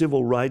 the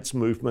civil rights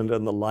movement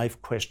and the life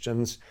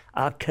questions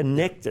are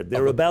connected.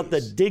 They're about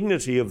the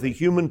dignity of the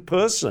human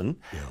person,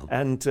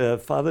 and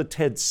Father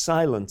Ted's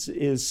silence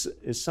is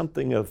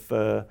something of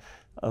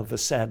a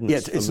sadness.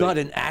 Yes, it's not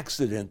an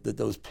accident that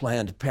those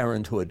Planned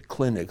Parenthood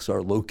clinics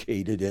are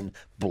located in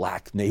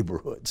black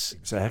neighborhoods.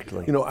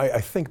 Exactly. You know,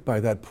 I think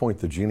by that point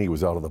the genie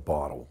was out of the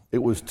bottle. It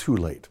was too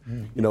late.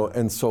 You know,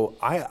 and so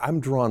I'm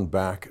drawn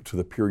back to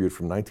the period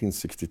from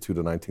 1962 to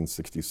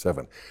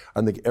 1967.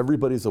 I think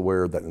everybody's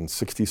aware that in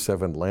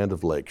 '67, Land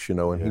of Lakes, you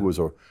know, and he was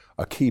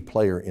a key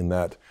player in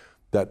that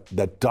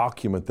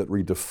document that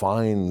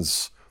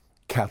redefines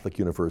Catholic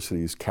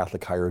universities,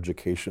 Catholic higher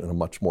education in a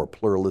much more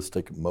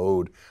pluralistic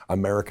mode,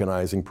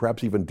 Americanizing,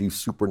 perhaps even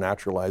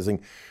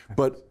desupernaturalizing.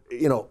 But,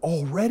 you know,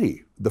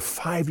 already the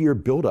 5-year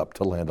buildup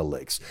to Land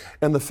O'Lakes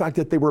and the fact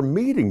that they were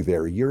meeting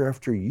there year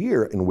after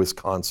year in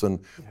Wisconsin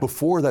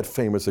before that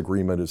famous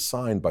agreement is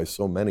signed by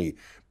so many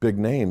big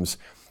names.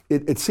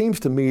 It seems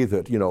to me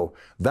that, you know,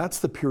 that's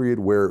the period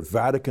where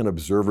Vatican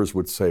observers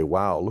would say,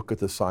 wow, look at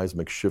the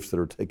seismic shifts that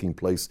are taking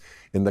place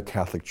in the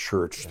Catholic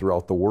Church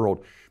throughout the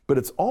world. But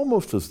it's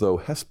almost as though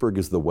Hesburgh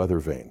is the weather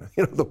vane,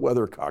 you know, the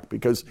weathercock,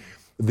 because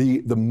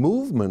the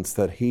movements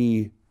that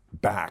he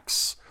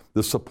backs,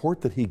 the support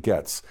that he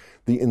gets,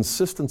 the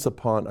insistence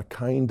upon a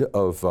kind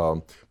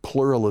of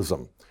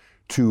pluralism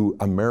to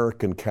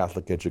American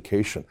Catholic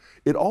education,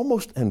 it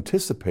almost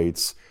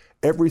anticipates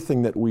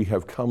everything that we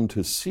have come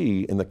to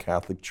see in the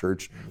Catholic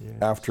Church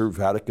after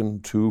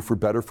Vatican II, for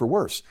better, for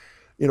worse.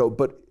 You know,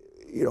 but,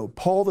 you know,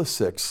 Paul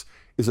VI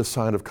is a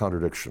sign of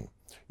contradiction.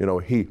 You know,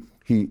 he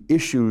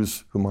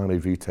issues Humanae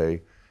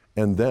Vitae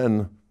and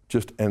then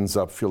just ends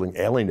up feeling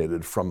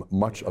alienated from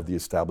much of the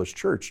established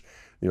church,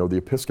 you know, the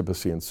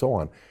episcopacy and so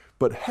on.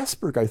 But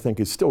Hesburgh, I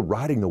think, is still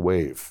riding the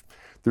wave.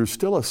 There's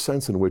still a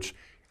sense in which,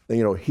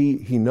 you know,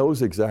 he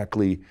knows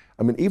exactly,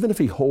 I mean, even if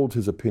he holds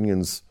his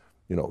opinions,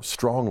 you know,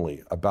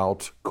 strongly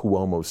about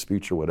Cuomo's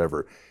speech or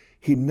whatever,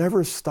 he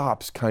never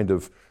stops kind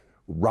of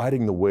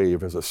riding the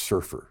wave as a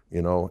surfer,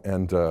 you know,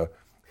 and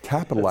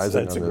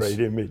capitalizing that's on a this.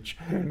 great image.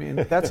 I mean,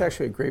 that's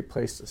actually a great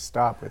place to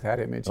stop with that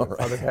image of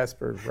Father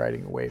Hesburgh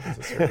riding a wave as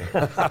a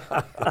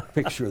surfer.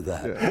 Picture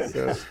that.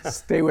 Yeah, so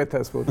stay with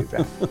us, we'll be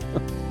back.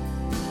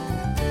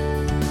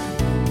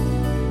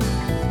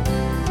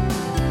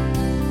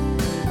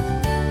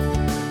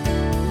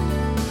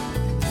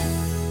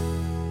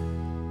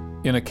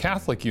 In a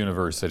Catholic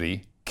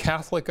university,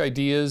 Catholic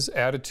ideas,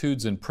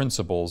 attitudes, and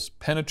principles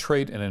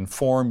penetrate and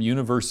inform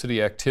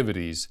university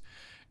activities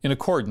in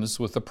accordance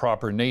with the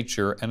proper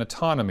nature and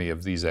autonomy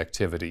of these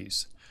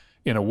activities.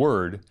 In a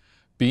word,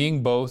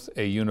 being both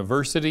a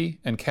university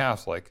and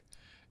Catholic,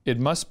 it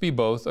must be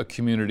both a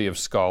community of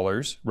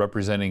scholars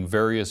representing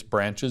various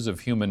branches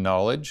of human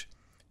knowledge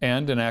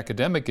and an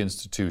academic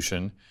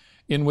institution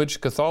in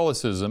which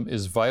Catholicism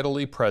is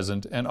vitally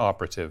present and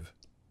operative.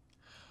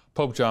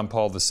 Pope John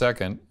Paul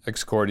II,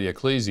 Ex Cordia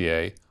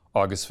Ecclesiae,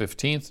 August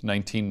 15,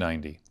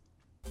 1990.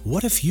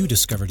 What if you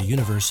discovered a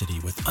university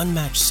with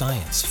unmatched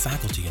science,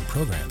 faculty, and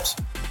programs?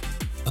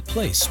 A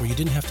place where you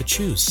didn't have to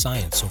choose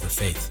science over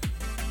faith.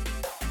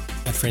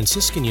 At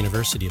Franciscan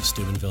University of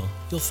Steubenville,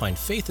 you'll find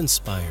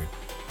faith-inspired,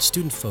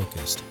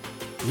 student-focused,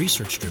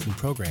 research-driven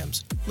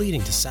programs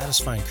leading to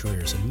satisfying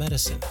careers in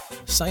medicine,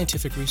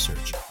 scientific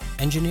research,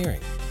 engineering,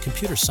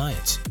 computer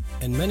science,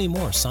 and many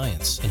more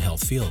science and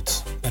health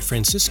fields. At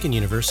Franciscan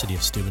University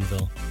of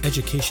Steubenville,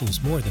 education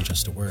is more than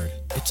just a word,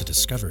 it's a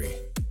discovery.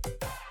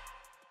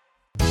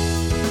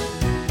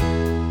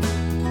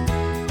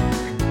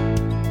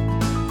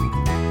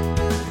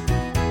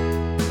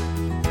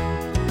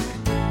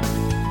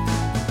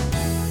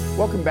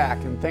 Welcome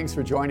back, and thanks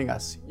for joining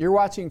us. You're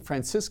watching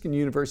Franciscan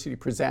University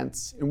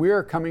Presents, and we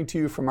are coming to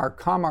you from our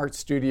ComArt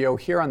studio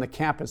here on the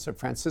campus of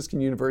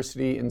Franciscan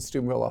University in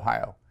Steubenville,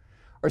 Ohio.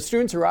 Our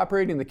students are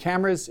operating the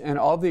cameras and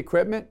all the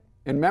equipment,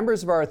 and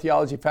members of our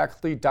theology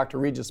faculty, Dr.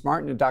 Regis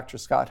Martin and Dr.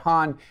 Scott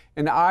Hahn,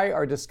 and I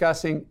are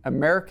discussing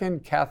American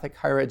Catholic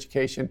higher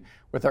education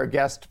with our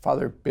guest,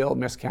 Father Bill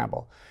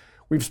Miscamble.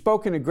 We've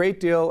spoken a great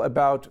deal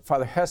about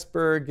Father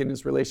Hesburgh and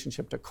his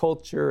relationship to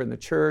culture and the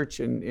church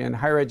and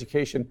higher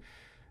education.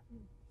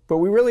 But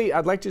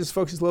I'd like to just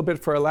focus a little bit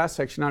for our last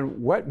section on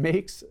what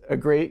makes a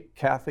great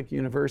Catholic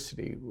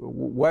university.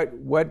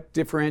 What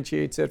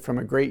differentiates it from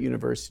a great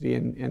university,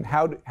 and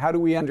how do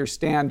we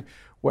understand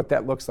what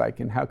that looks like,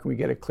 and how can we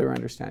get a clear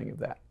understanding of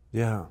that?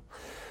 Yeah.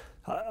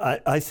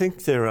 I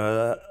think there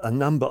are a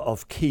number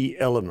of key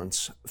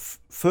elements.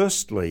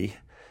 Firstly,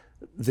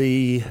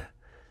 the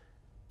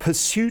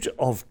pursuit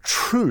of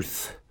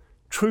truth,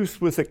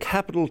 truth with a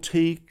capital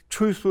T,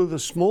 truth with a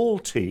small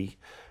t.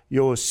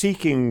 You're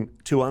seeking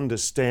to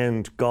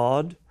understand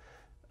God.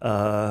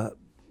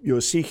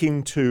 You're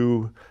seeking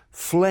to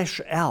flesh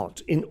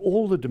out in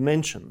all the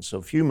dimensions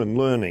of human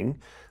learning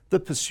the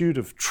pursuit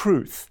of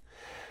truth.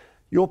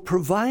 You're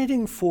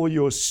providing for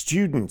your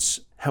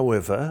students,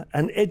 however,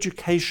 an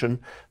education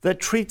that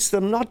treats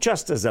them not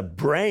just as a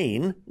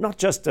brain, not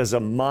just as a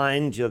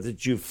mind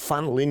that you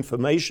funnel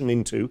information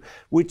into,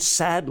 which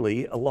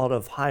sadly a lot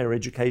of higher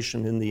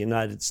education in the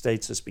United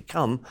States has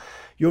become.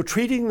 You're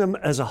treating them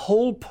as a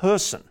whole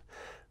person,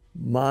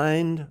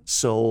 mind,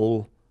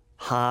 soul,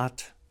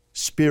 heart,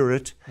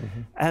 spirit,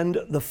 and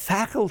the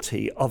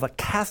faculty of a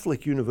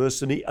Catholic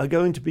university are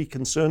going to be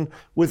concerned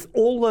with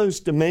all those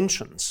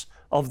dimensions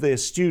of their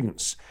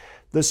students.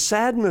 The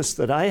sadness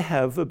that I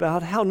have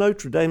about how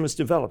Notre Dame has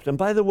developed, and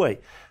by the way,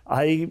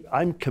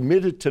 I'm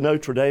committed to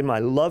Notre Dame, I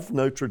love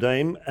Notre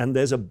Dame, and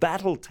there's a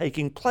battle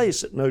taking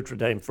place at Notre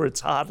Dame for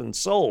its heart and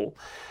soul,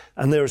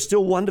 and there are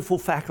still wonderful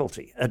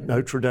faculty at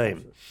Notre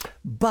Dame.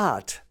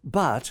 But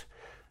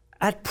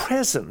at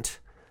present,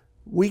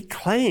 we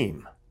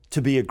claim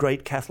to be a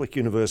great Catholic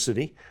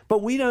university,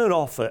 but we don't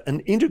offer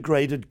an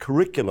integrated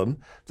curriculum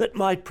that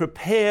might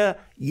prepare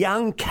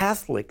young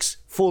Catholics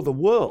for the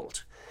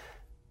world.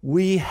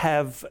 We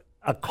have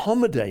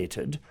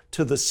accommodated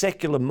to the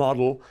secular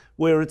model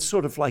where it's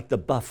sort of like the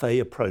buffet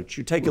approach.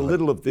 You take a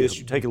little of this,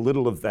 you take a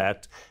little of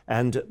that,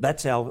 and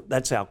that's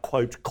our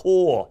quote,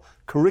 core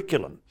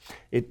curriculum.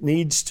 It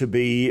needs to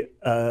be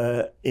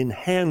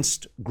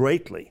enhanced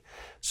greatly.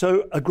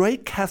 So a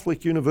great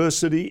Catholic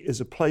university is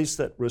a place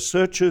that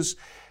researches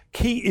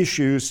key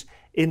issues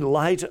in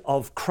light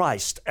of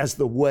Christ as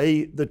the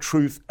way, the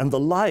truth, and the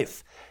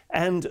life.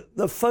 And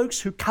the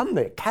folks who come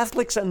there,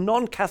 Catholics and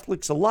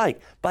non-Catholics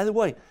alike, by the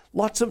way,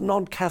 lots of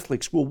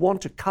non-Catholics will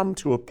want to come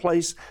to a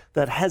place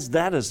that has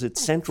that as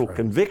its central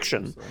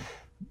conviction.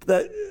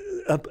 That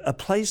a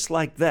place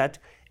like that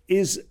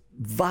is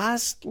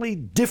vastly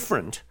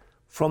different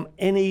from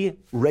any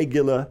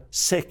regular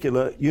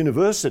secular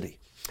university.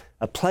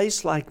 A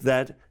place like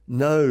that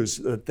knows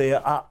that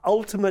there are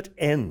ultimate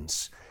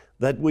ends,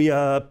 that we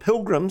are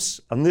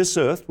pilgrims on this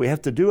earth. We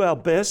have to do our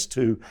best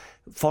to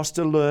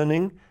foster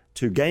learning,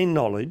 to gain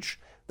knowledge.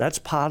 That's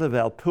part of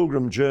our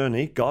pilgrim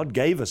journey. God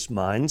gave us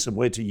minds and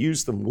we're to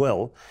use them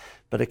well.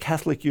 But a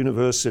Catholic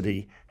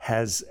university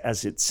has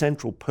as its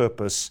central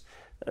purpose,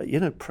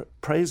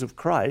 praise of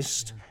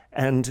Christ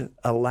and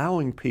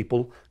allowing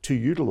people to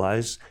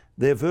utilize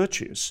their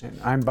virtues. And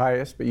I'm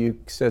biased, but you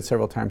said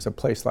several times a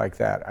place like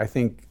that. I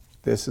think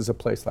this is a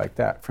place like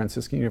that.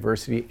 Franciscan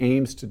University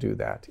aims to do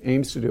that,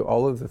 aims to do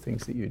all of the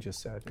things that you just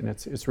said. And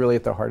it's really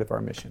at the heart of our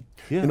mission.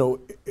 Yeah.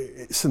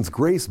 Since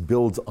grace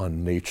builds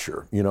on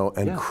nature,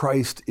 and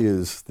Christ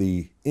is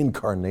the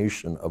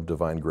incarnation of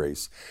divine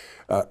grace,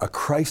 a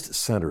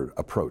Christ-centered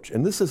approach.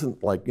 And this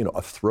isn't like,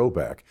 a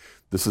throwback.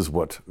 This is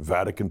what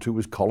Vatican II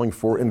is calling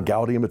for in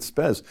Gaudium et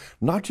Spes,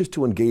 not just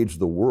to engage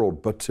the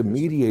world, but to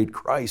mediate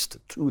Christ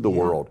to the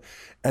world.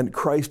 And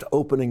Christ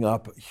opening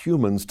up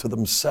humans to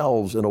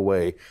themselves in a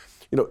way,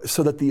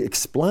 so that the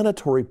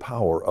explanatory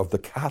power of the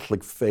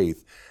Catholic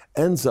faith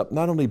ends up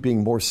not only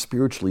being more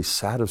spiritually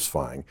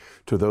satisfying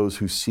to those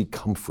who seek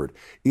comfort,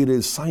 it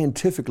is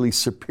scientifically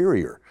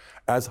superior.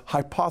 As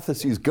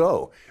hypotheses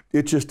go,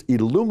 it just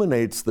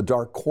illuminates the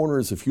dark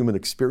corners of human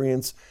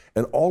experience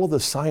and all of the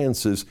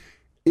sciences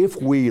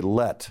if we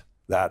let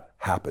that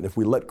happen, if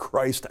we let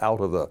Christ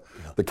out of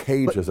the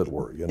cage, as it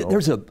were.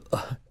 There's a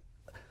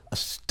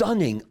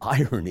stunning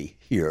irony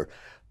here,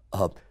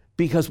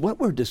 because what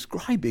we're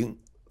describing,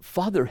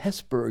 Father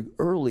Hesburgh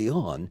early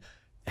on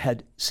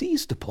had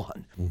seized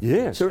upon.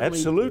 Yes, certainly,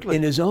 absolutely.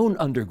 In his own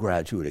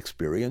undergraduate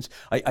experience,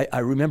 I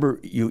remember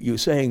you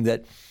saying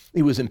that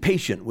he was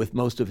impatient with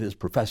most of his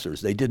professors.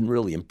 They didn't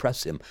really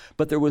impress him.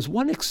 But there was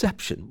one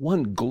exception,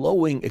 one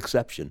glowing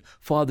exception,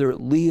 Father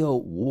Leo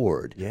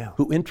Ward,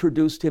 who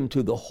introduced him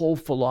to the whole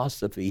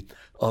philosophy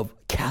of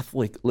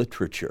Catholic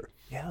literature,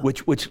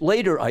 which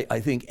later I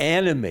think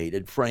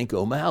animated Frank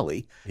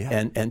O'Malley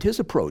and his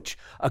approach.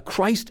 A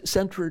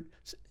Christ-centered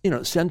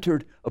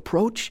centered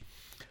approach.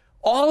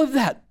 All of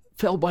that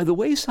fell by the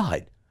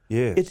wayside.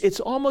 Yes. It's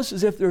almost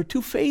as if there are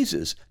two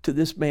phases to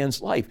this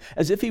man's life,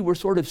 as if he were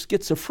sort of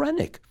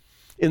schizophrenic.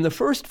 In the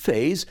first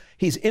phase,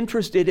 he's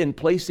interested in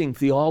placing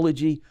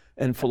theology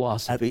and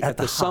philosophy at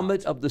the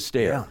summit of the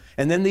stair. Yeah.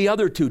 And then the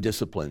other two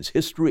disciplines,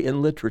 history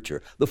and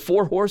literature, the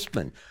four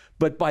horsemen.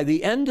 But by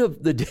the end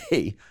of the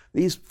day,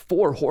 these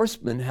four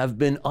horsemen have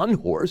been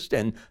unhorsed,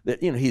 and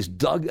he's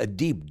dug a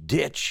deep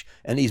ditch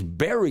and he's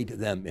buried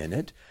them in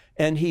it.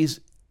 And he's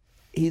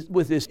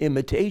with this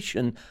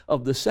imitation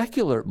of the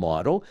secular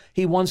model,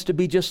 he wants to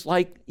be just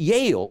like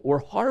Yale or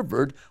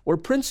Harvard or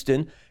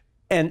Princeton,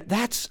 and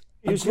that's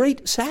a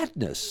great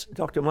sadness.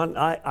 Dr. Munn,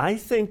 I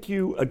think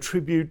you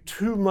attribute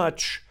too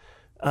much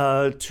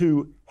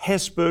to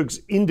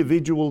Hesburgh's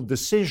individual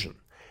decision.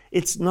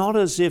 it's not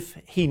as if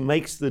he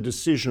makes the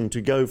decision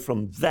to go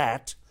from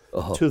that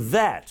to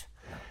that.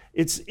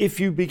 It's if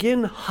you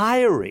begin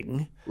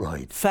hiring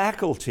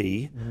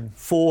faculty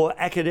for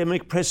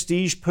academic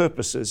prestige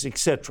purposes,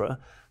 etc.,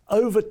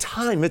 over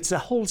time, it's a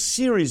whole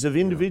series of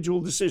individual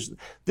decisions.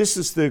 This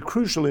is the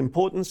crucial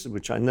importance,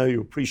 which I know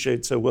you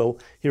appreciate so well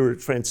here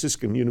at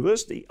Franciscan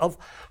University, of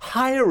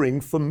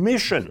hiring for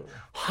mission,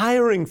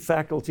 hiring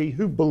faculty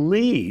who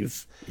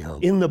believe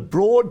in the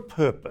broad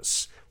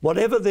purpose,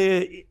 whatever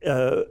their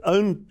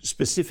own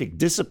specific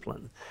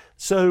discipline.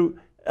 So,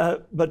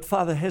 but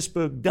Father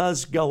Hesburgh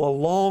does go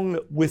along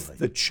with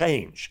the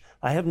change.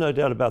 I have no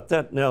doubt about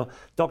that. Now,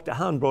 Dr.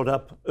 Hahn brought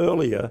up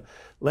earlier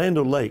Land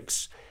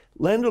O'Lakes.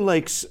 Land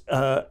O'Lakes,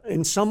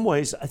 in some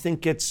ways, I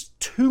think gets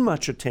too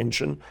much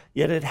attention,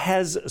 yet it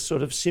has a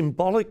sort of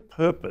symbolic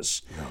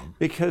purpose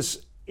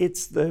because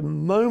it's the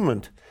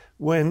moment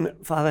when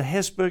Father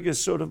Hesburgh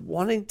is sort of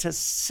wanting to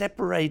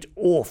separate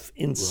off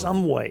in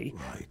some way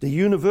the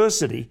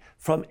university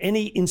from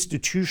any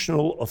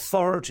institutional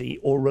authority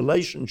or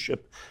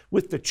relationship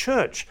with the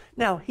church.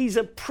 Now, he's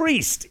a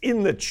priest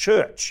in the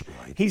church.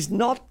 He's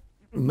not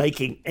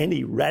making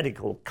any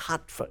radical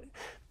cut for it,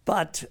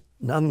 but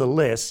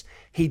nonetheless,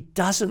 he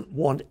doesn't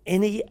want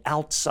any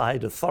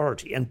outside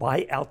authority. And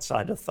by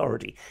outside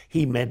authority,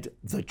 he meant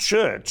the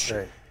church.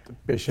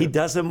 He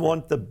doesn't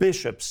want the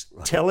bishops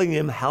telling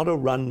him how to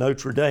run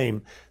Notre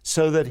Dame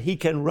so that he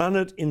can run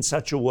it in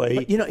such a way.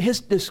 But, you know,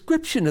 his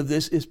description of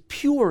this is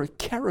pure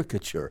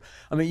caricature.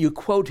 I mean, you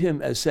quote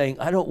him as saying,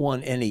 I don't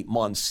want any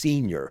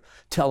Monsignor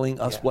telling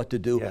us what to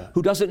do,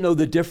 who doesn't know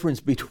the difference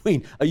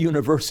between a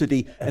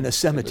university and a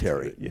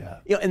cemetery. You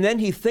know, and then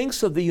he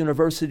thinks of the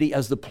university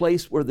as the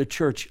place where the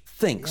church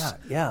thinks.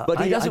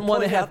 But he doesn't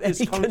want to have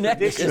any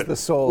connection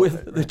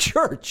with the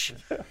church.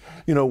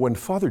 You know, when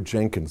Father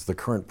Jenkins, the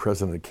current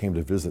president, came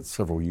to visit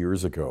several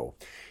years ago,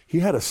 he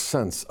had a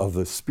sense of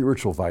the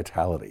spiritual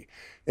vitality,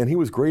 and he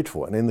was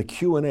grateful. And in the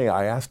Q&A,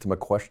 I asked him a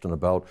question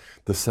about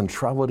the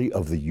centrality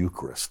of the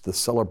Eucharist, the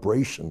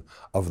celebration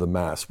of the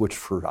Mass, which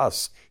for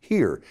us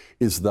here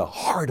is the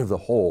heart of the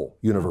whole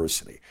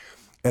university.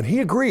 And he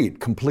agreed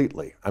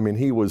completely. I mean,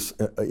 he was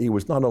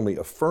not only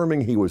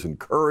affirming, he was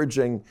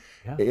encouraging,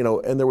 you know,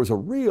 and there was a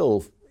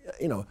real,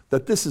 you know,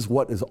 that this is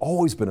what has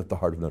always been at the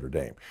heart of Notre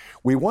Dame.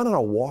 We went on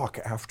a walk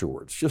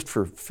afterwards, just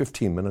for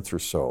 15 minutes or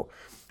so,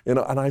 you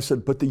know, and I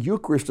said, but the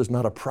Eucharist is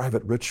not a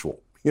private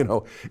ritual. You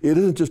know, it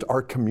isn't just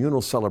our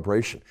communal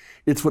celebration.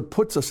 It's what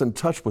puts us in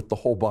touch with the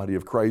whole body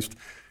of Christ,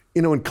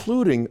 you know,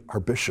 including our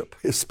bishop,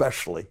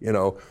 especially, you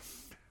know.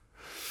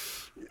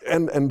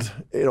 And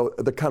you know,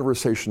 the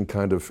conversation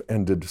kind of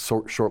ended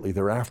shortly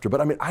thereafter.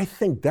 But I mean, I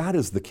think that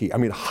is the key. I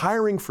mean,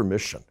 hiring for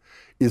mission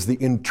is the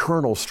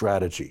internal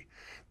strategy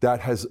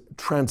that has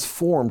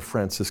transformed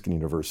Franciscan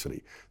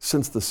University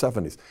since the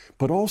 70s.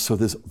 But also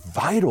this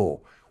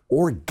vital,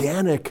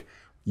 organic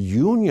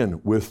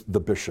union with the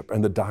bishop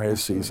and the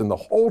diocese and the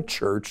whole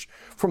church,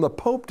 from the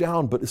Pope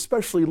down, but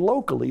especially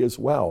locally as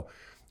well.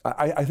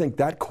 I think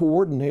that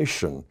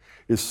coordination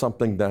is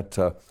something that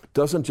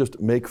doesn't just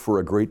make for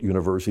a great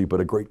university, but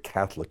a great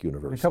Catholic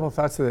university. A couple of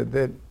thoughts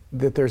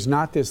that there's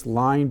not this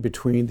line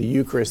between the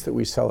Eucharist that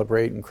we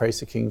celebrate in Christ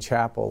the King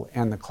Chapel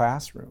and the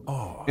classroom.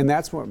 And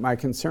that's what my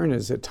concern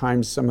is. At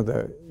times, some of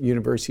the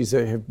universities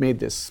that have made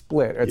this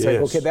split. It's like,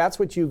 okay, that's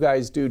what you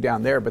guys do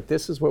down there, but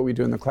this is what we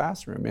do in the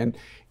classroom.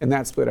 And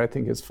that split, I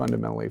think, is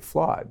fundamentally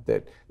flawed,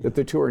 that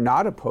the two are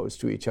not opposed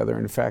to each other.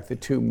 In fact, the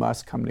two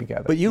must come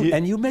together. But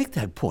you make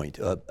that point.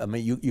 I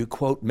mean, you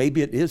quote,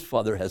 maybe it is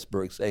Father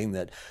Hesburgh saying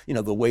that, you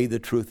know, the way, the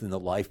truth, and the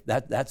life,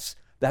 that's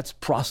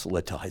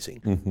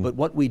proselytizing. But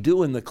what we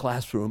do in the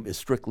classroom is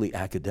strictly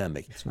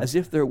academic, as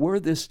if there were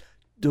this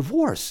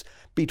divorce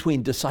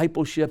between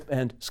discipleship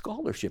and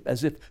scholarship,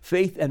 as if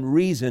faith and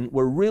reason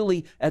were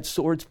really at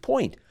sword's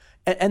point.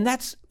 And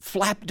that's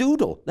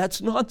flapdoodle.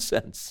 That's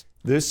nonsense.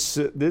 This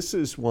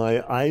is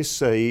why I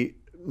say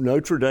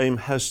Notre Dame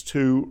has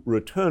to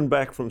return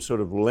back from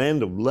sort of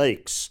Land of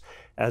Lakes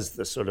as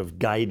the sort of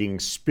guiding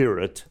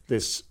spirit,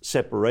 this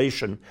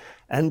separation,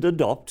 and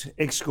adopt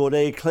Ex Corde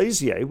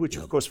Ecclesiae, which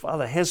of course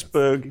Father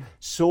Hesburgh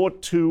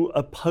sought to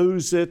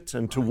oppose it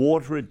and to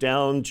water it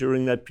down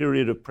during that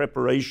period of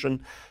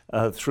preparation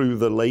through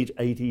the late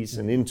 80s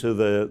and into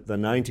the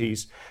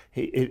 90s.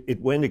 It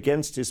went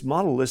against his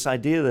model, this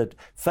idea that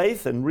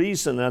faith and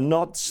reason are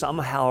not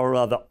somehow or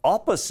other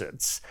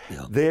opposites.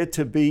 They're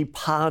to be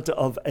part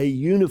of a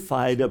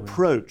unified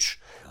approach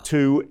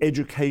to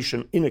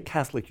education in a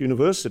Catholic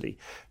university.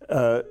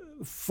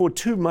 For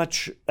too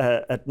much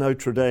at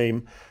Notre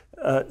Dame,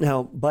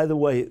 now, by the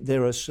way,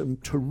 there are some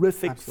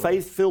terrific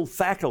faith-filled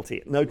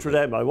faculty at Notre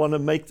Dame. I want to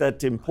make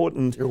that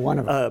important,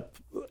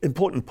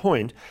 important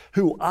point,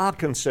 who are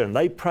concerned.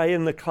 They pray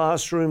in the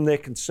classroom. They're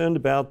concerned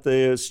about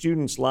their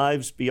students'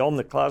 lives beyond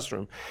the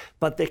classroom.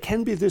 But there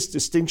can be this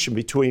distinction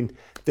between,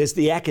 there's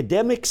the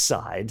academic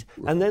side,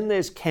 and then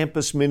there's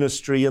campus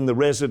ministry and the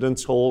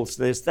residence halls.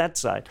 There's that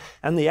side.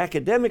 And the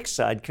academic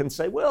side can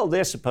say, well,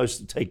 they're supposed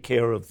to take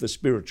care of the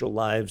spiritual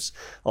lives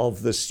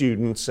of the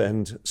students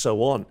and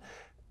so on.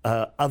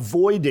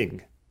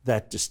 Avoiding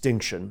that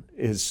distinction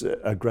is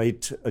a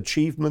great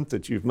achievement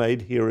that you've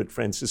made here at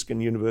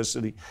Franciscan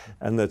University,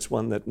 and that's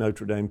one that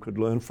Notre Dame could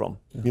learn from.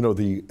 You know,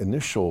 the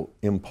initial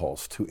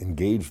impulse to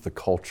engage the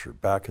culture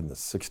back in the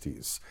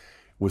 60s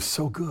was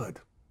so good,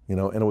 you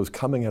know, and it was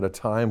coming at a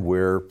time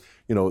where,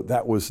 you know,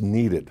 that was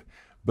needed.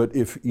 But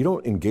if you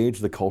don't engage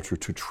the culture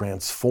to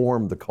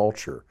transform the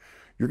culture,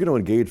 you're going to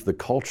engage the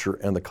culture,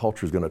 and the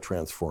culture is going to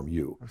transform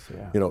you.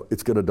 Yeah. You know,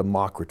 it's going to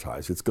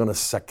democratize, it's going to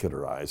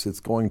secularize,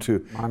 it's going to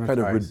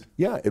monetize.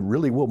 it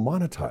really will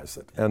monetize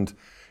it. And,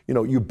 you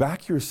know, you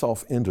back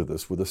yourself into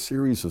this with a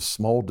series of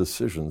small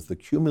decisions, the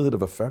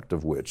cumulative effect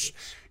of which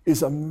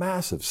is a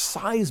massive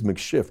seismic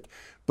shift.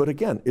 But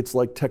again, it's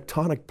like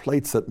tectonic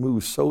plates that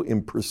move so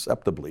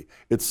imperceptibly.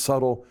 It's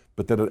subtle,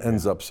 but then it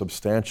ends up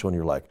substantial, and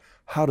you're like,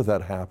 how did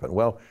that happen?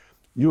 Well,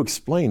 you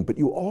explain, but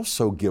you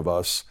also give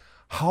us,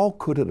 how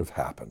could it have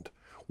happened?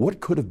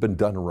 What could have been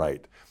done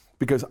right?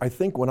 Because I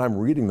think when I'm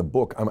reading the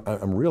book,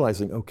 I'm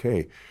realizing,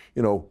 okay,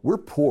 you know, we're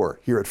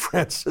poor here at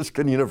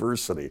Franciscan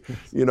University,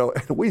 you know,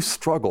 and we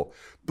struggle,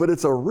 but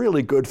it's a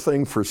really good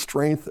thing for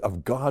strength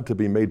of God to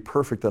be made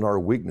perfect in our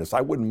weakness.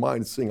 I wouldn't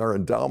mind seeing our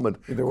endowment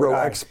grow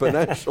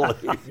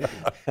exponentially.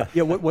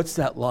 Yeah, what's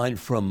that line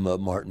from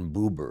Martin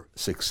Buber?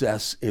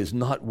 Success is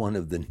not one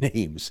of the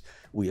names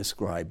we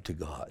ascribe to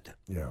God.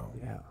 Yeah.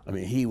 I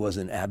mean, he was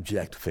an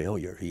abject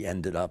failure. He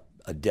ended up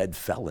a dead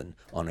felon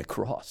on a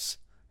cross.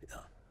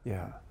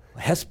 Yeah.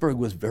 Hesburgh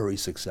was very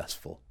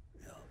successful.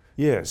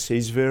 Yes,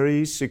 he's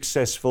very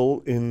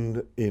successful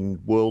in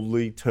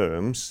worldly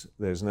terms.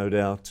 There's no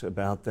doubt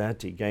about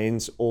that. He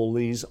gains all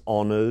these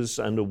honors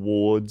and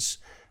awards,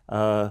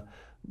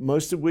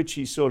 most of which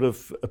he sort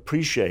of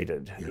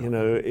appreciated. You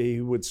know,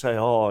 he would say,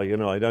 oh, you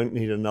know, I don't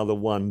need another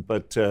one,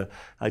 but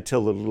I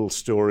tell the little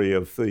story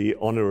of the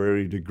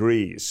honorary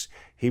degrees.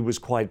 He was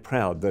quite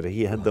proud that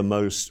he had the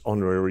most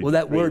honorary degrees. Well,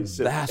 that word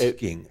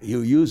basking,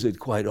 you use it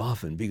quite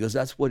often because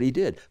that's what he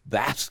did,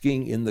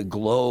 basking in the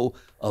glow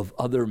of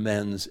other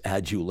men's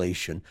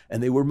adulation,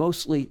 and they were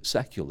mostly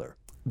secular.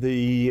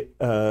 The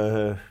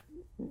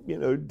you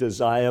know,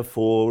 desire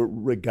for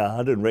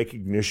regard and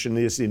recognition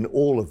is in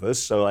all of us,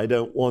 so I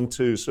don't want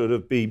to sort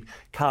of be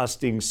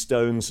casting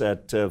stones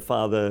at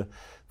Father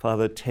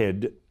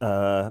Ted,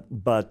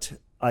 but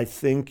I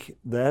think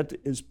that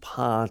is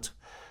part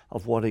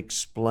of what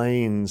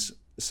explains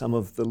some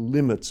of the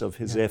limits of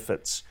his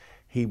efforts.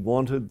 He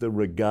wanted the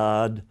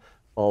regard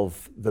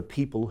of the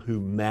people who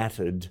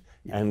mattered,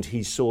 and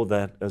he saw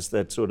that as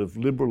that sort of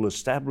liberal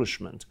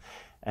establishment.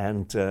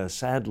 And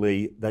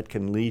sadly, that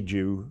can lead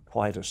you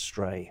quite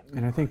astray.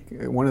 And I think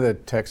one of the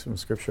texts from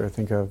Scripture I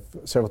think of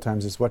several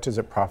times is, what does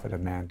it profit a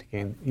man to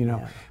gain, you know?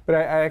 Yeah. But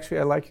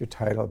I like your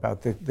title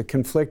about the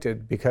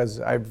conflicted, because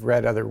I've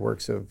read other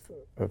works of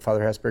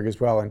Father Hesburgh as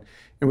well, and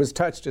was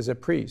touched as a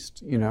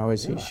priest, you know,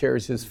 as he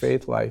shares his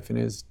faith life and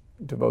his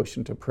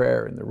devotion to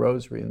prayer and the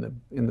rosary and the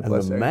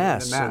blessed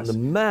Mass. And the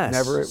Mass.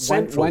 Never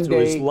central one to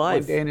day, his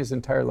life. One day in his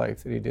entire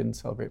life that he didn't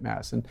celebrate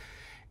Mass.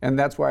 And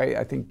that's why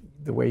I think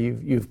the way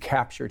you've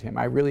captured him,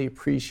 I really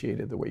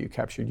appreciated the way you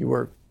captured. You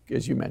were,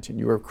 as you mentioned,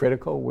 you were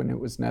critical when it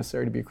was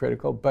necessary to be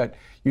critical, but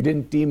you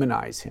didn't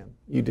demonize him.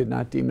 You did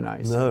not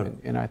demonize him,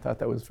 and I thought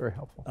that was very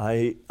helpful.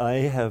 I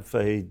have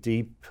a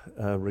deep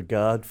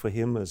regard for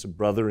him as a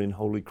brother in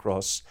Holy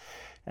Cross,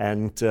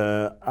 and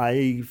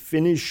I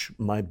finish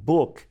my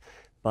book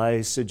by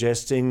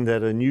suggesting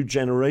that a new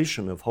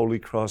generation of Holy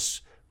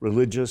Cross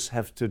religious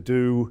have to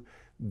do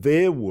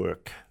their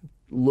work,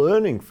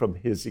 learning from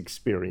his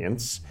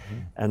experience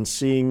and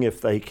seeing if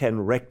they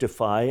can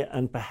rectify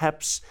and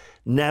perhaps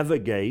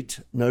navigate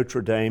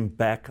Notre Dame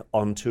back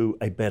onto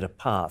a better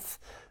path.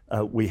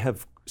 We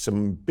have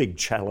some big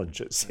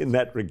challenges in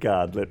that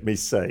regard, let me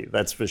say,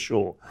 that's for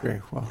sure.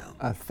 Very well.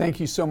 Thank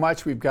you so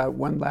much. We've got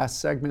one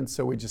last segment,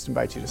 so we just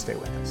invite you to stay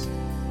with us.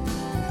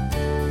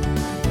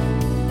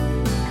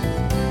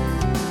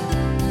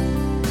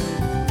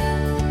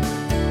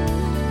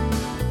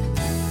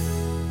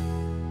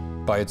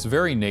 By its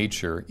very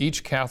nature,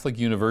 each Catholic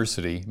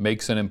university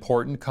makes an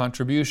important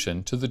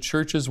contribution to the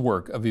Church's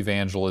work of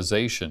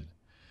evangelization.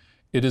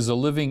 It is a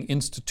living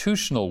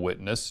institutional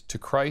witness to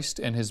Christ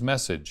and His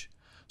message,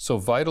 so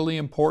vitally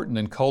important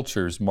in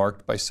cultures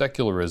marked by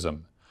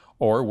secularism,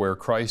 or where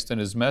Christ and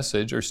His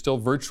message are still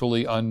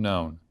virtually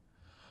unknown.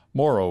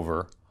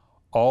 Moreover,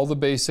 all the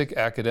basic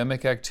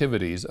academic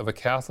activities of a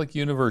Catholic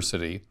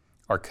university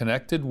are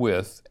connected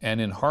with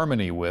and in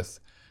harmony with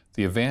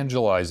the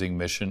evangelizing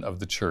mission of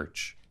the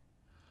Church.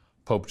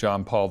 Pope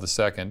John Paul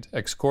II,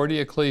 Ex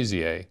Cordia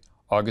Ecclesiae,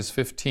 August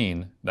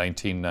 15,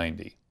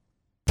 1990.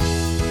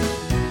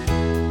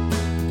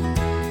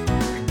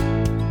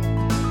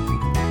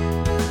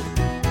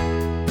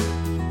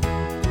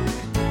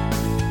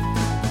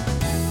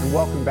 And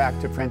welcome back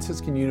to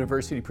Franciscan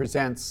University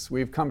Presents.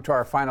 We've come to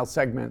our final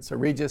segment. So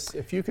Regis,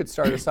 if you could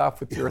start us off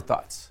with your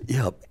thoughts.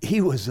 Yeah,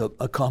 he was a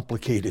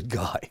complicated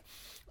guy.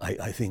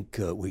 I think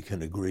we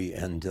can agree,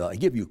 and I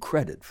give you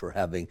credit for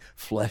having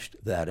fleshed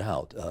that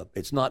out.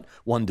 It's not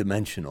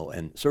one-dimensional,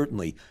 and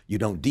certainly you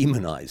don't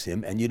demonize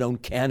him, and you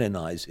don't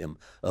canonize him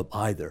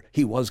either.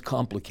 He was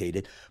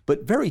complicated,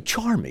 but very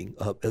charming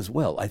as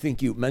well. I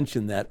think you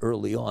mentioned that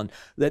early on,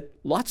 that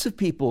lots of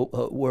people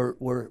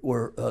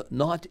were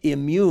not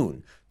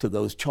immune to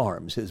those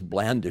charms, his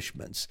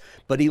blandishments.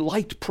 But he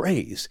liked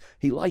praise.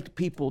 He liked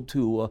people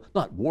to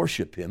not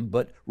worship him,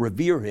 but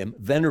revere him,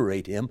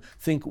 venerate him,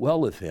 think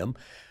well of him.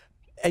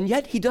 And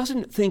yet he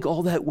doesn't think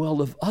all that well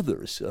of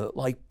others,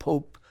 like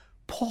Pope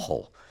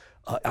Paul.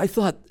 I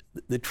thought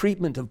the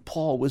treatment of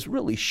Paul was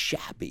really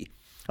shabby.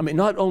 I mean,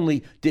 not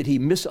only did he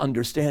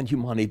misunderstand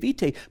Humanae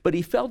Vitae, but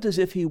he felt as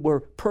if he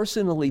were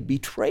personally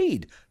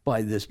betrayed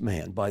by this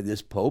man, by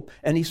this Pope,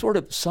 and he sort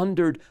of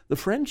sundered the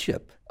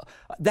friendship.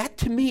 That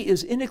to me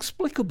is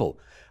inexplicable.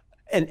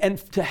 And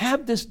to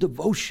have this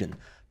devotion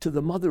to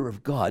the Mother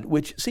of God,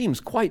 which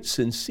seems quite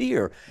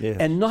sincere, yes,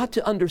 and not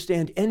to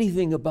understand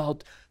anything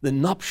about the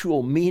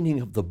nuptial meaning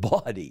of the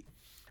body,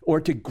 or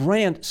to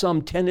grant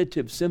some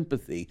tentative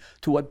sympathy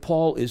to what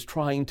Paul is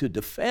trying to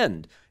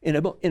defend in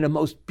a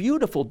most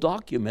beautiful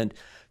document,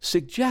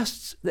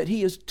 suggests that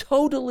he is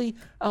totally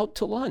out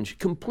to lunch,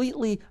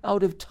 completely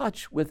out of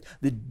touch with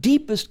the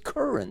deepest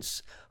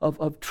currents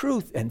of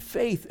truth and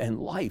faith and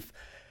life.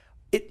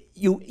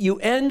 You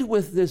end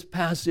with this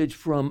passage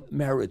from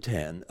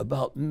Maritain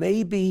about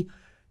maybe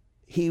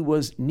he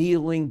was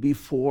kneeling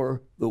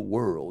before the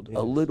world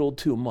a little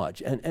too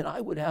much, and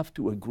I would have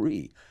to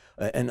agree.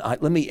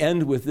 Let me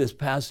end with this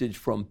passage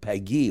from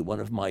Pagny, one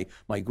of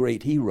my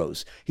great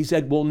heroes. He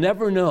said, "We'll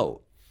never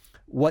know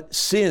what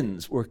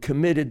sins were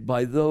committed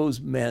by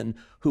those men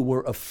who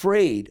were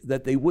afraid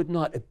that they would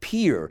not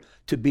appear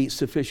to be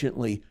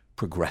sufficiently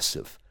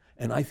progressive."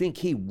 And I think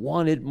he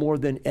wanted more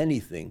than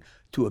anything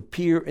to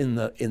appear in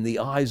the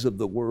eyes of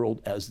the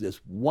world as this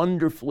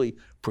wonderfully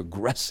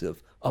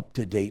progressive,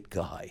 up-to-date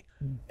guy.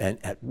 And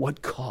at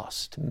what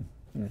cost?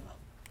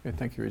 Good,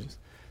 thank you, Regis.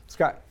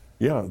 Scott.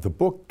 Yeah, the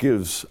book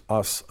gives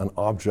us an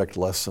object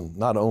lesson,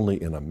 not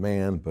only in a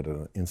man, but in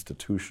an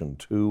institution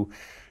too.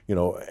 You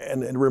know,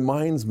 and it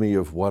reminds me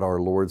of what our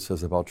Lord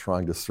says about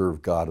trying to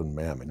serve God and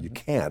mammon. You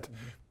can't,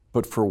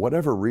 but for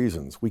whatever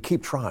reasons, we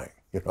keep trying,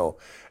 you know,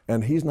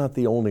 and he's not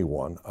the only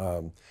one.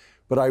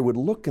 But I would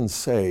look and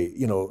say,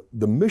 you know,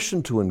 the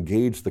mission to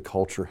engage the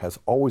culture has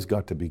always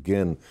got to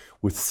begin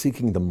with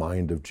seeking the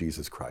mind of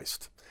Jesus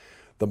Christ.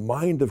 The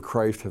mind of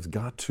Christ has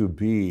got to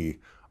be,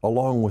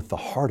 along with the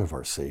heart of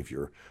our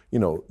Savior, you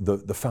know,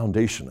 the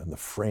foundation and the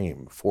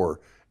frame for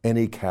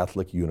any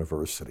Catholic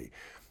university.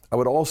 I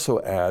would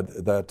also add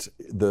that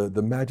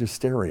the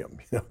magisterium,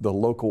 you know, the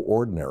local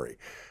ordinary,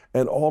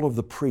 and all of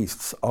the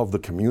priests of the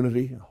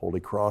community, Holy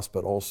Cross,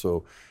 but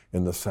also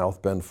in the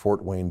South Bend,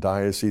 Fort Wayne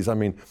Diocese. I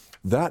mean,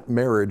 that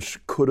marriage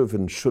could have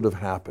and should have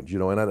happened, you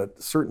know, and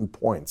at certain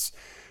points.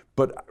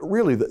 But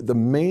really, the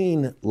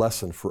main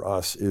lesson for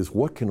us is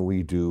what can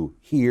we do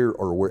here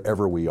or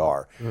wherever we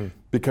are?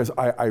 Because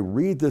I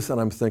read this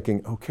and I'm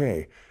thinking,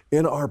 okay,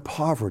 in our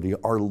poverty,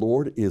 our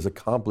Lord is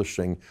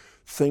accomplishing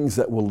things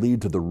that will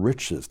lead to the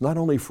riches, not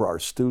only for our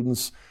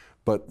students,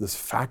 but this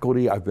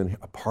faculty. I've been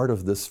a part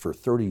of this for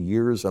 30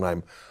 years, and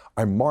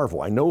I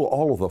marvel. I know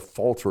all of the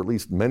faults, or at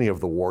least many of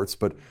the warts,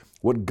 but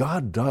what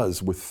God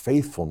does with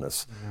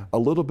faithfulness, a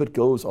little bit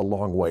goes a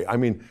long way. I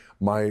mean,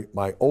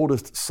 my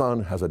oldest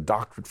son has a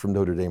doctorate from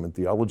Notre Dame in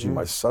theology.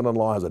 My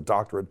son-in-law has a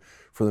doctorate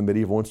from the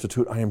Medieval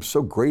Institute. I am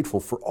so grateful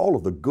for all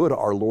of the good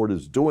our Lord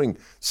is doing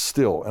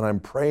still, and I'm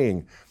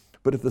praying.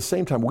 But at the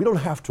same time, we don't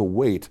have to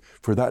wait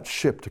for that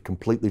ship to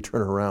completely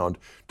turn around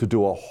to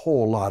do a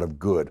whole lot of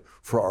good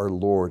for our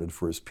Lord and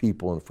for his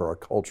people and for our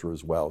culture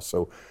as well.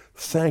 So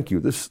thank you.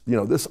 This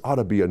ought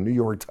to be a New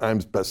York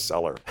Times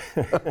bestseller.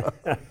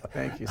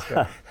 Thank you,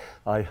 Scott.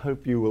 I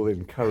hope you will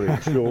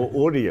encourage your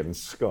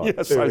audience, Scott.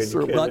 Yes, I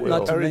certainly will.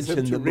 Not to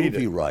mention the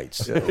movie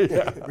rights. So.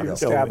 We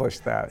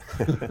established that,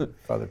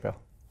 Father Bill.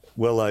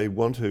 Well, I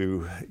want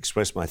to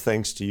express my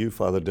thanks to you,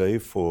 Father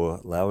Dave,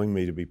 for allowing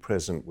me to be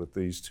present with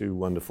these two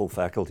wonderful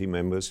faculty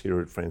members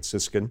here at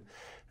Franciscan,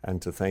 and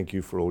to thank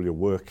you for all your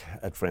work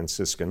at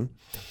Franciscan.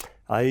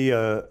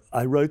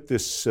 I wrote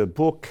this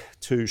book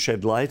to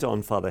shed light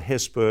on Father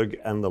Hesburgh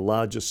and the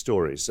larger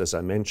stories, as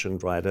I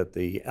mentioned right at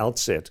the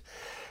outset.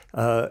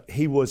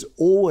 He was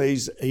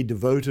always a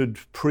devoted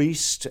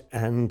priest,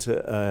 and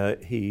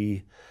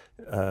he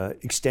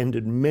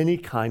extended many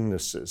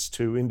kindnesses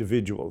to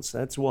individuals.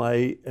 That's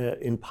why,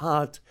 in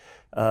part,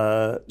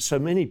 so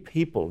many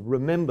people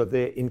remember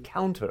their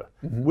encounter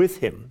with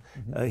him.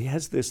 He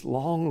has this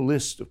long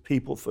list of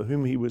people for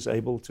whom he was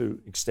able to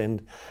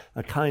extend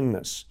a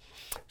kindness.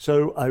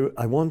 So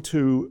I want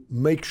to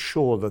make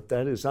sure that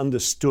that is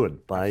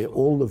understood by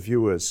all the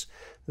viewers,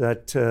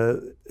 that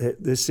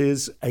this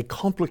is a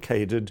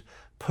complicated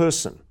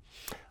person.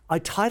 I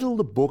titled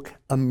the book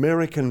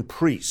American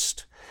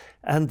Priest,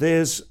 and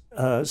there's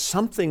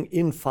something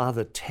in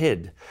Father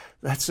Ted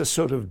that's a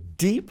sort of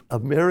deep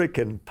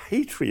American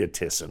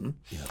patriotism.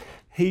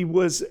 He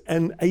was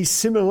an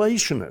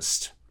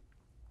assimilationist.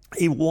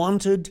 He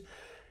wanted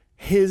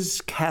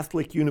his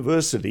Catholic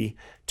university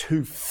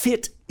to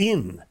fit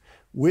in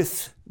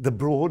with the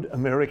broad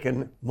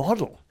American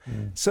model.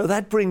 So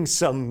that brings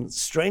some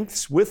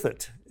strengths with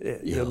it.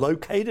 You're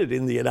located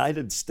in the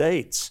United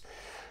States,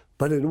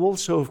 but it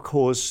also, of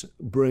course,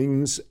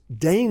 brings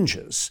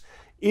dangers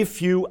if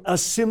you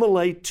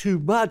assimilate too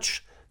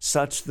much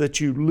such that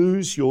you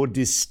lose your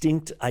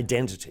distinct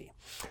identity.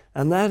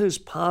 And that is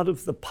part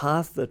of the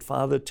path that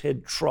Father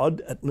Ted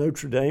trod at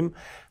Notre Dame.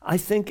 I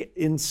think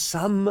in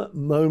some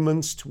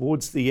moments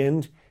towards the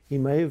end, he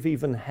may have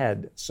even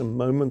had some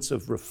moments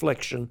of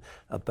reflection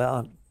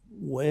about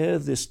where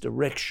this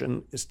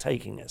direction is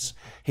taking us.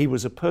 He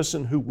was a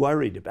person who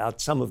worried about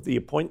some of the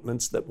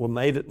appointments that were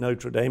made at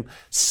Notre Dame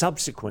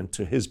subsequent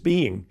to his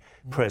being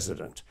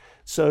president.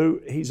 So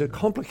he's a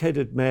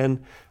complicated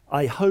man.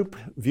 I hope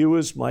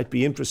viewers might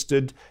be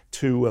interested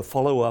to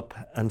follow up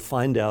and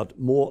find out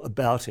more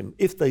about him.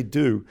 If they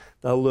do,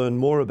 they'll learn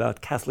more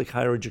about Catholic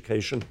higher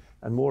education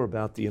and more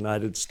about the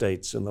United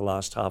States in the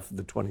last half of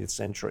the 20th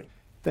century.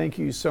 Thank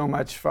you so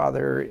much,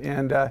 Father.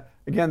 And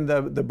again,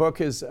 the book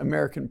is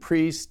American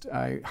Priest.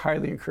 I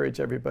highly encourage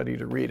everybody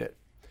to read it.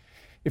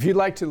 If you'd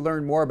like to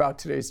learn more about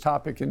today's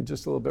topic and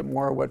just a little bit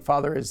more what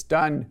Father has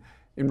done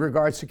in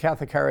regards to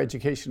Catholic higher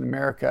education in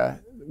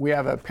America, we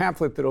have a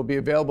pamphlet that will be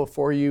available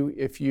for you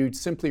if you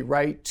simply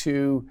write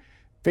to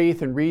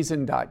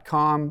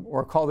faithandreason.com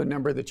or call the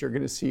number that you're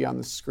going to see on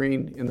the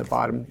screen in the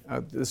bottom.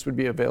 This would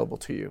be available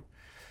to you.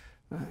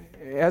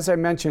 As I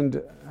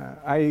mentioned,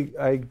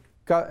 I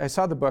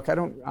saw the book. I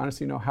don't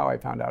honestly know how I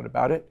found out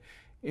about it.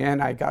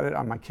 And I got it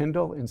on my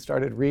Kindle and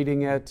started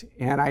reading it.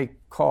 And I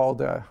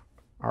called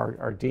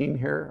our dean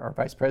here, our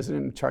vice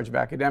president in charge of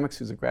academics,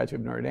 who's a graduate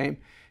of Notre Dame.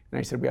 And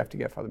I said, we have to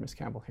get Father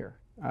Miscamble here.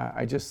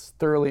 I just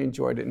thoroughly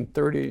enjoyed it and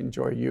thoroughly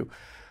enjoy you.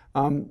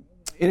 And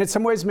in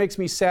some ways makes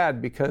me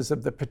sad because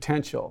of the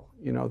potential,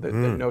 that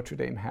Notre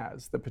Dame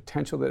has, the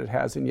potential that it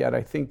has. And yet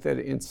I think that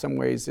in some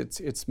ways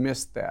it's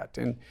missed that.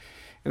 And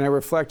I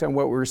reflect on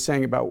what we were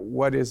saying about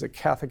what is a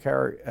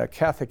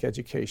Catholic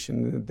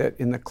education, that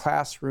in the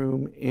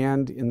classroom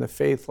and in the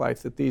faith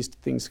life that these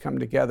things come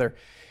together.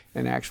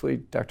 And actually,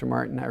 Dr.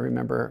 Martin, I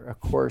remember a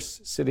course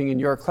sitting in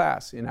your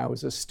class, and I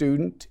was a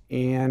student,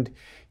 and it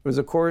was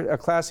a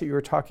class that you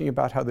were talking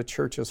about how the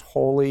church is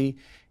holy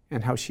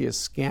and how she is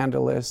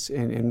scandalous,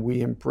 and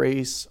we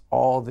embrace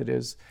all that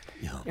is.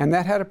 Yeah. And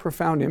that had a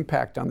profound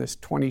impact on this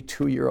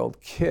 22-year-old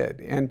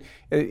kid. And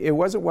it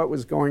wasn't what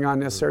was going on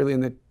necessarily in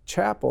the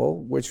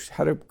chapel, which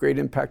had a great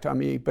impact on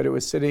me, but it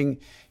was sitting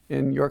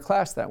in your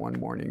class that one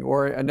morning,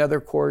 or another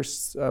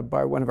course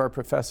by one of our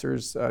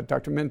professors,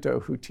 Dr.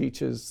 Minto, who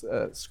teaches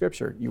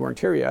Scripture. You weren't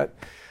here yet.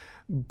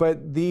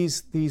 But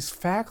these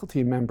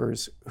faculty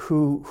members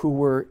who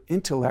were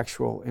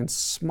intellectual and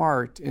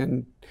smart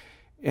and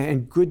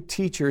good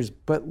teachers,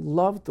 but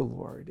loved the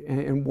Lord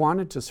and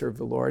wanted to serve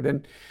the Lord.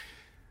 And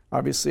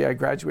obviously, I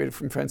graduated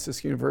from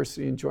Franciscan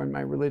University and joined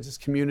my religious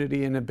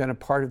community and have been a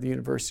part of the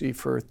university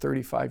for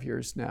 35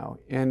 years now.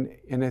 And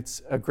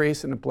it's a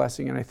grace and a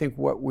blessing. And I think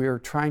what we're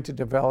trying to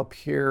develop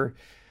here,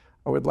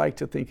 I would like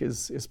to think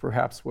is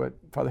perhaps what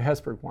Father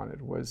Hesburgh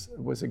wanted, was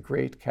a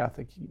great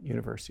Catholic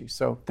university.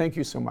 So thank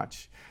you so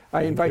much.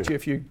 I invite you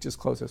if you just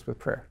close us with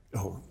prayer.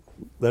 Oh,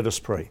 let us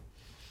pray.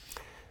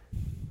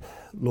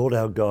 Lord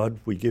our God,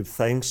 we give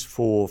thanks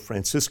for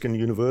Franciscan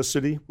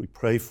University. We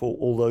pray for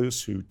all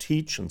those who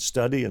teach and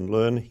study and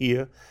learn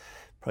here.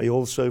 Pray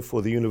also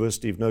for the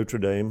University of Notre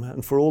Dame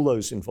and for all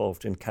those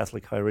involved in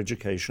Catholic higher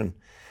education.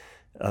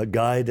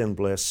 Guide and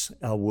bless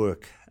our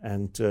work.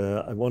 And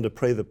I want to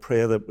pray the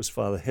prayer that was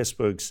Father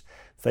Hesburgh's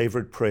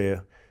favorite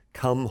prayer.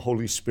 Come,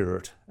 Holy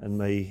Spirit, and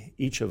may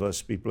each of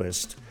us be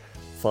blessed.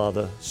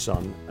 Father,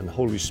 Son, and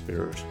Holy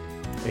Spirit.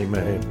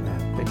 Amen.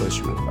 Amen. God bless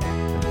you all.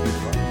 Thank you,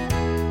 Father.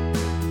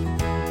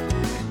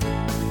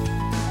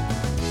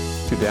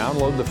 To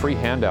download the free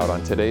handout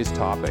on today's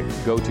topic,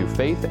 go to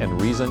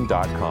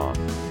faithandreason.com.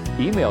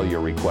 Email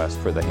your request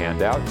for the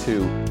handout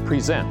to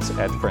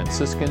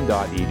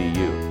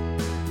presents@franciscan.edu.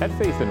 At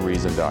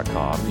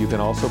faithandreason.com, you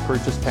can also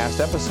purchase past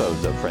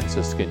episodes of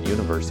Franciscan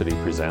University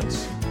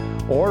Presents,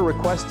 or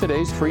request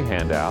today's free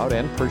handout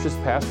and purchase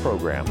past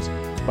programs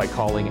by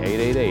calling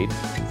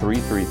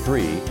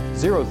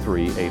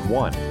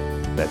 888-333-0381.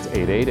 That's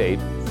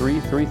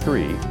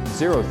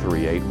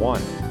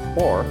 888-333-0381,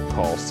 or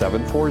call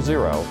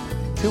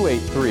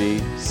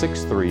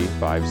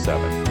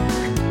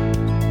 740-283-6357.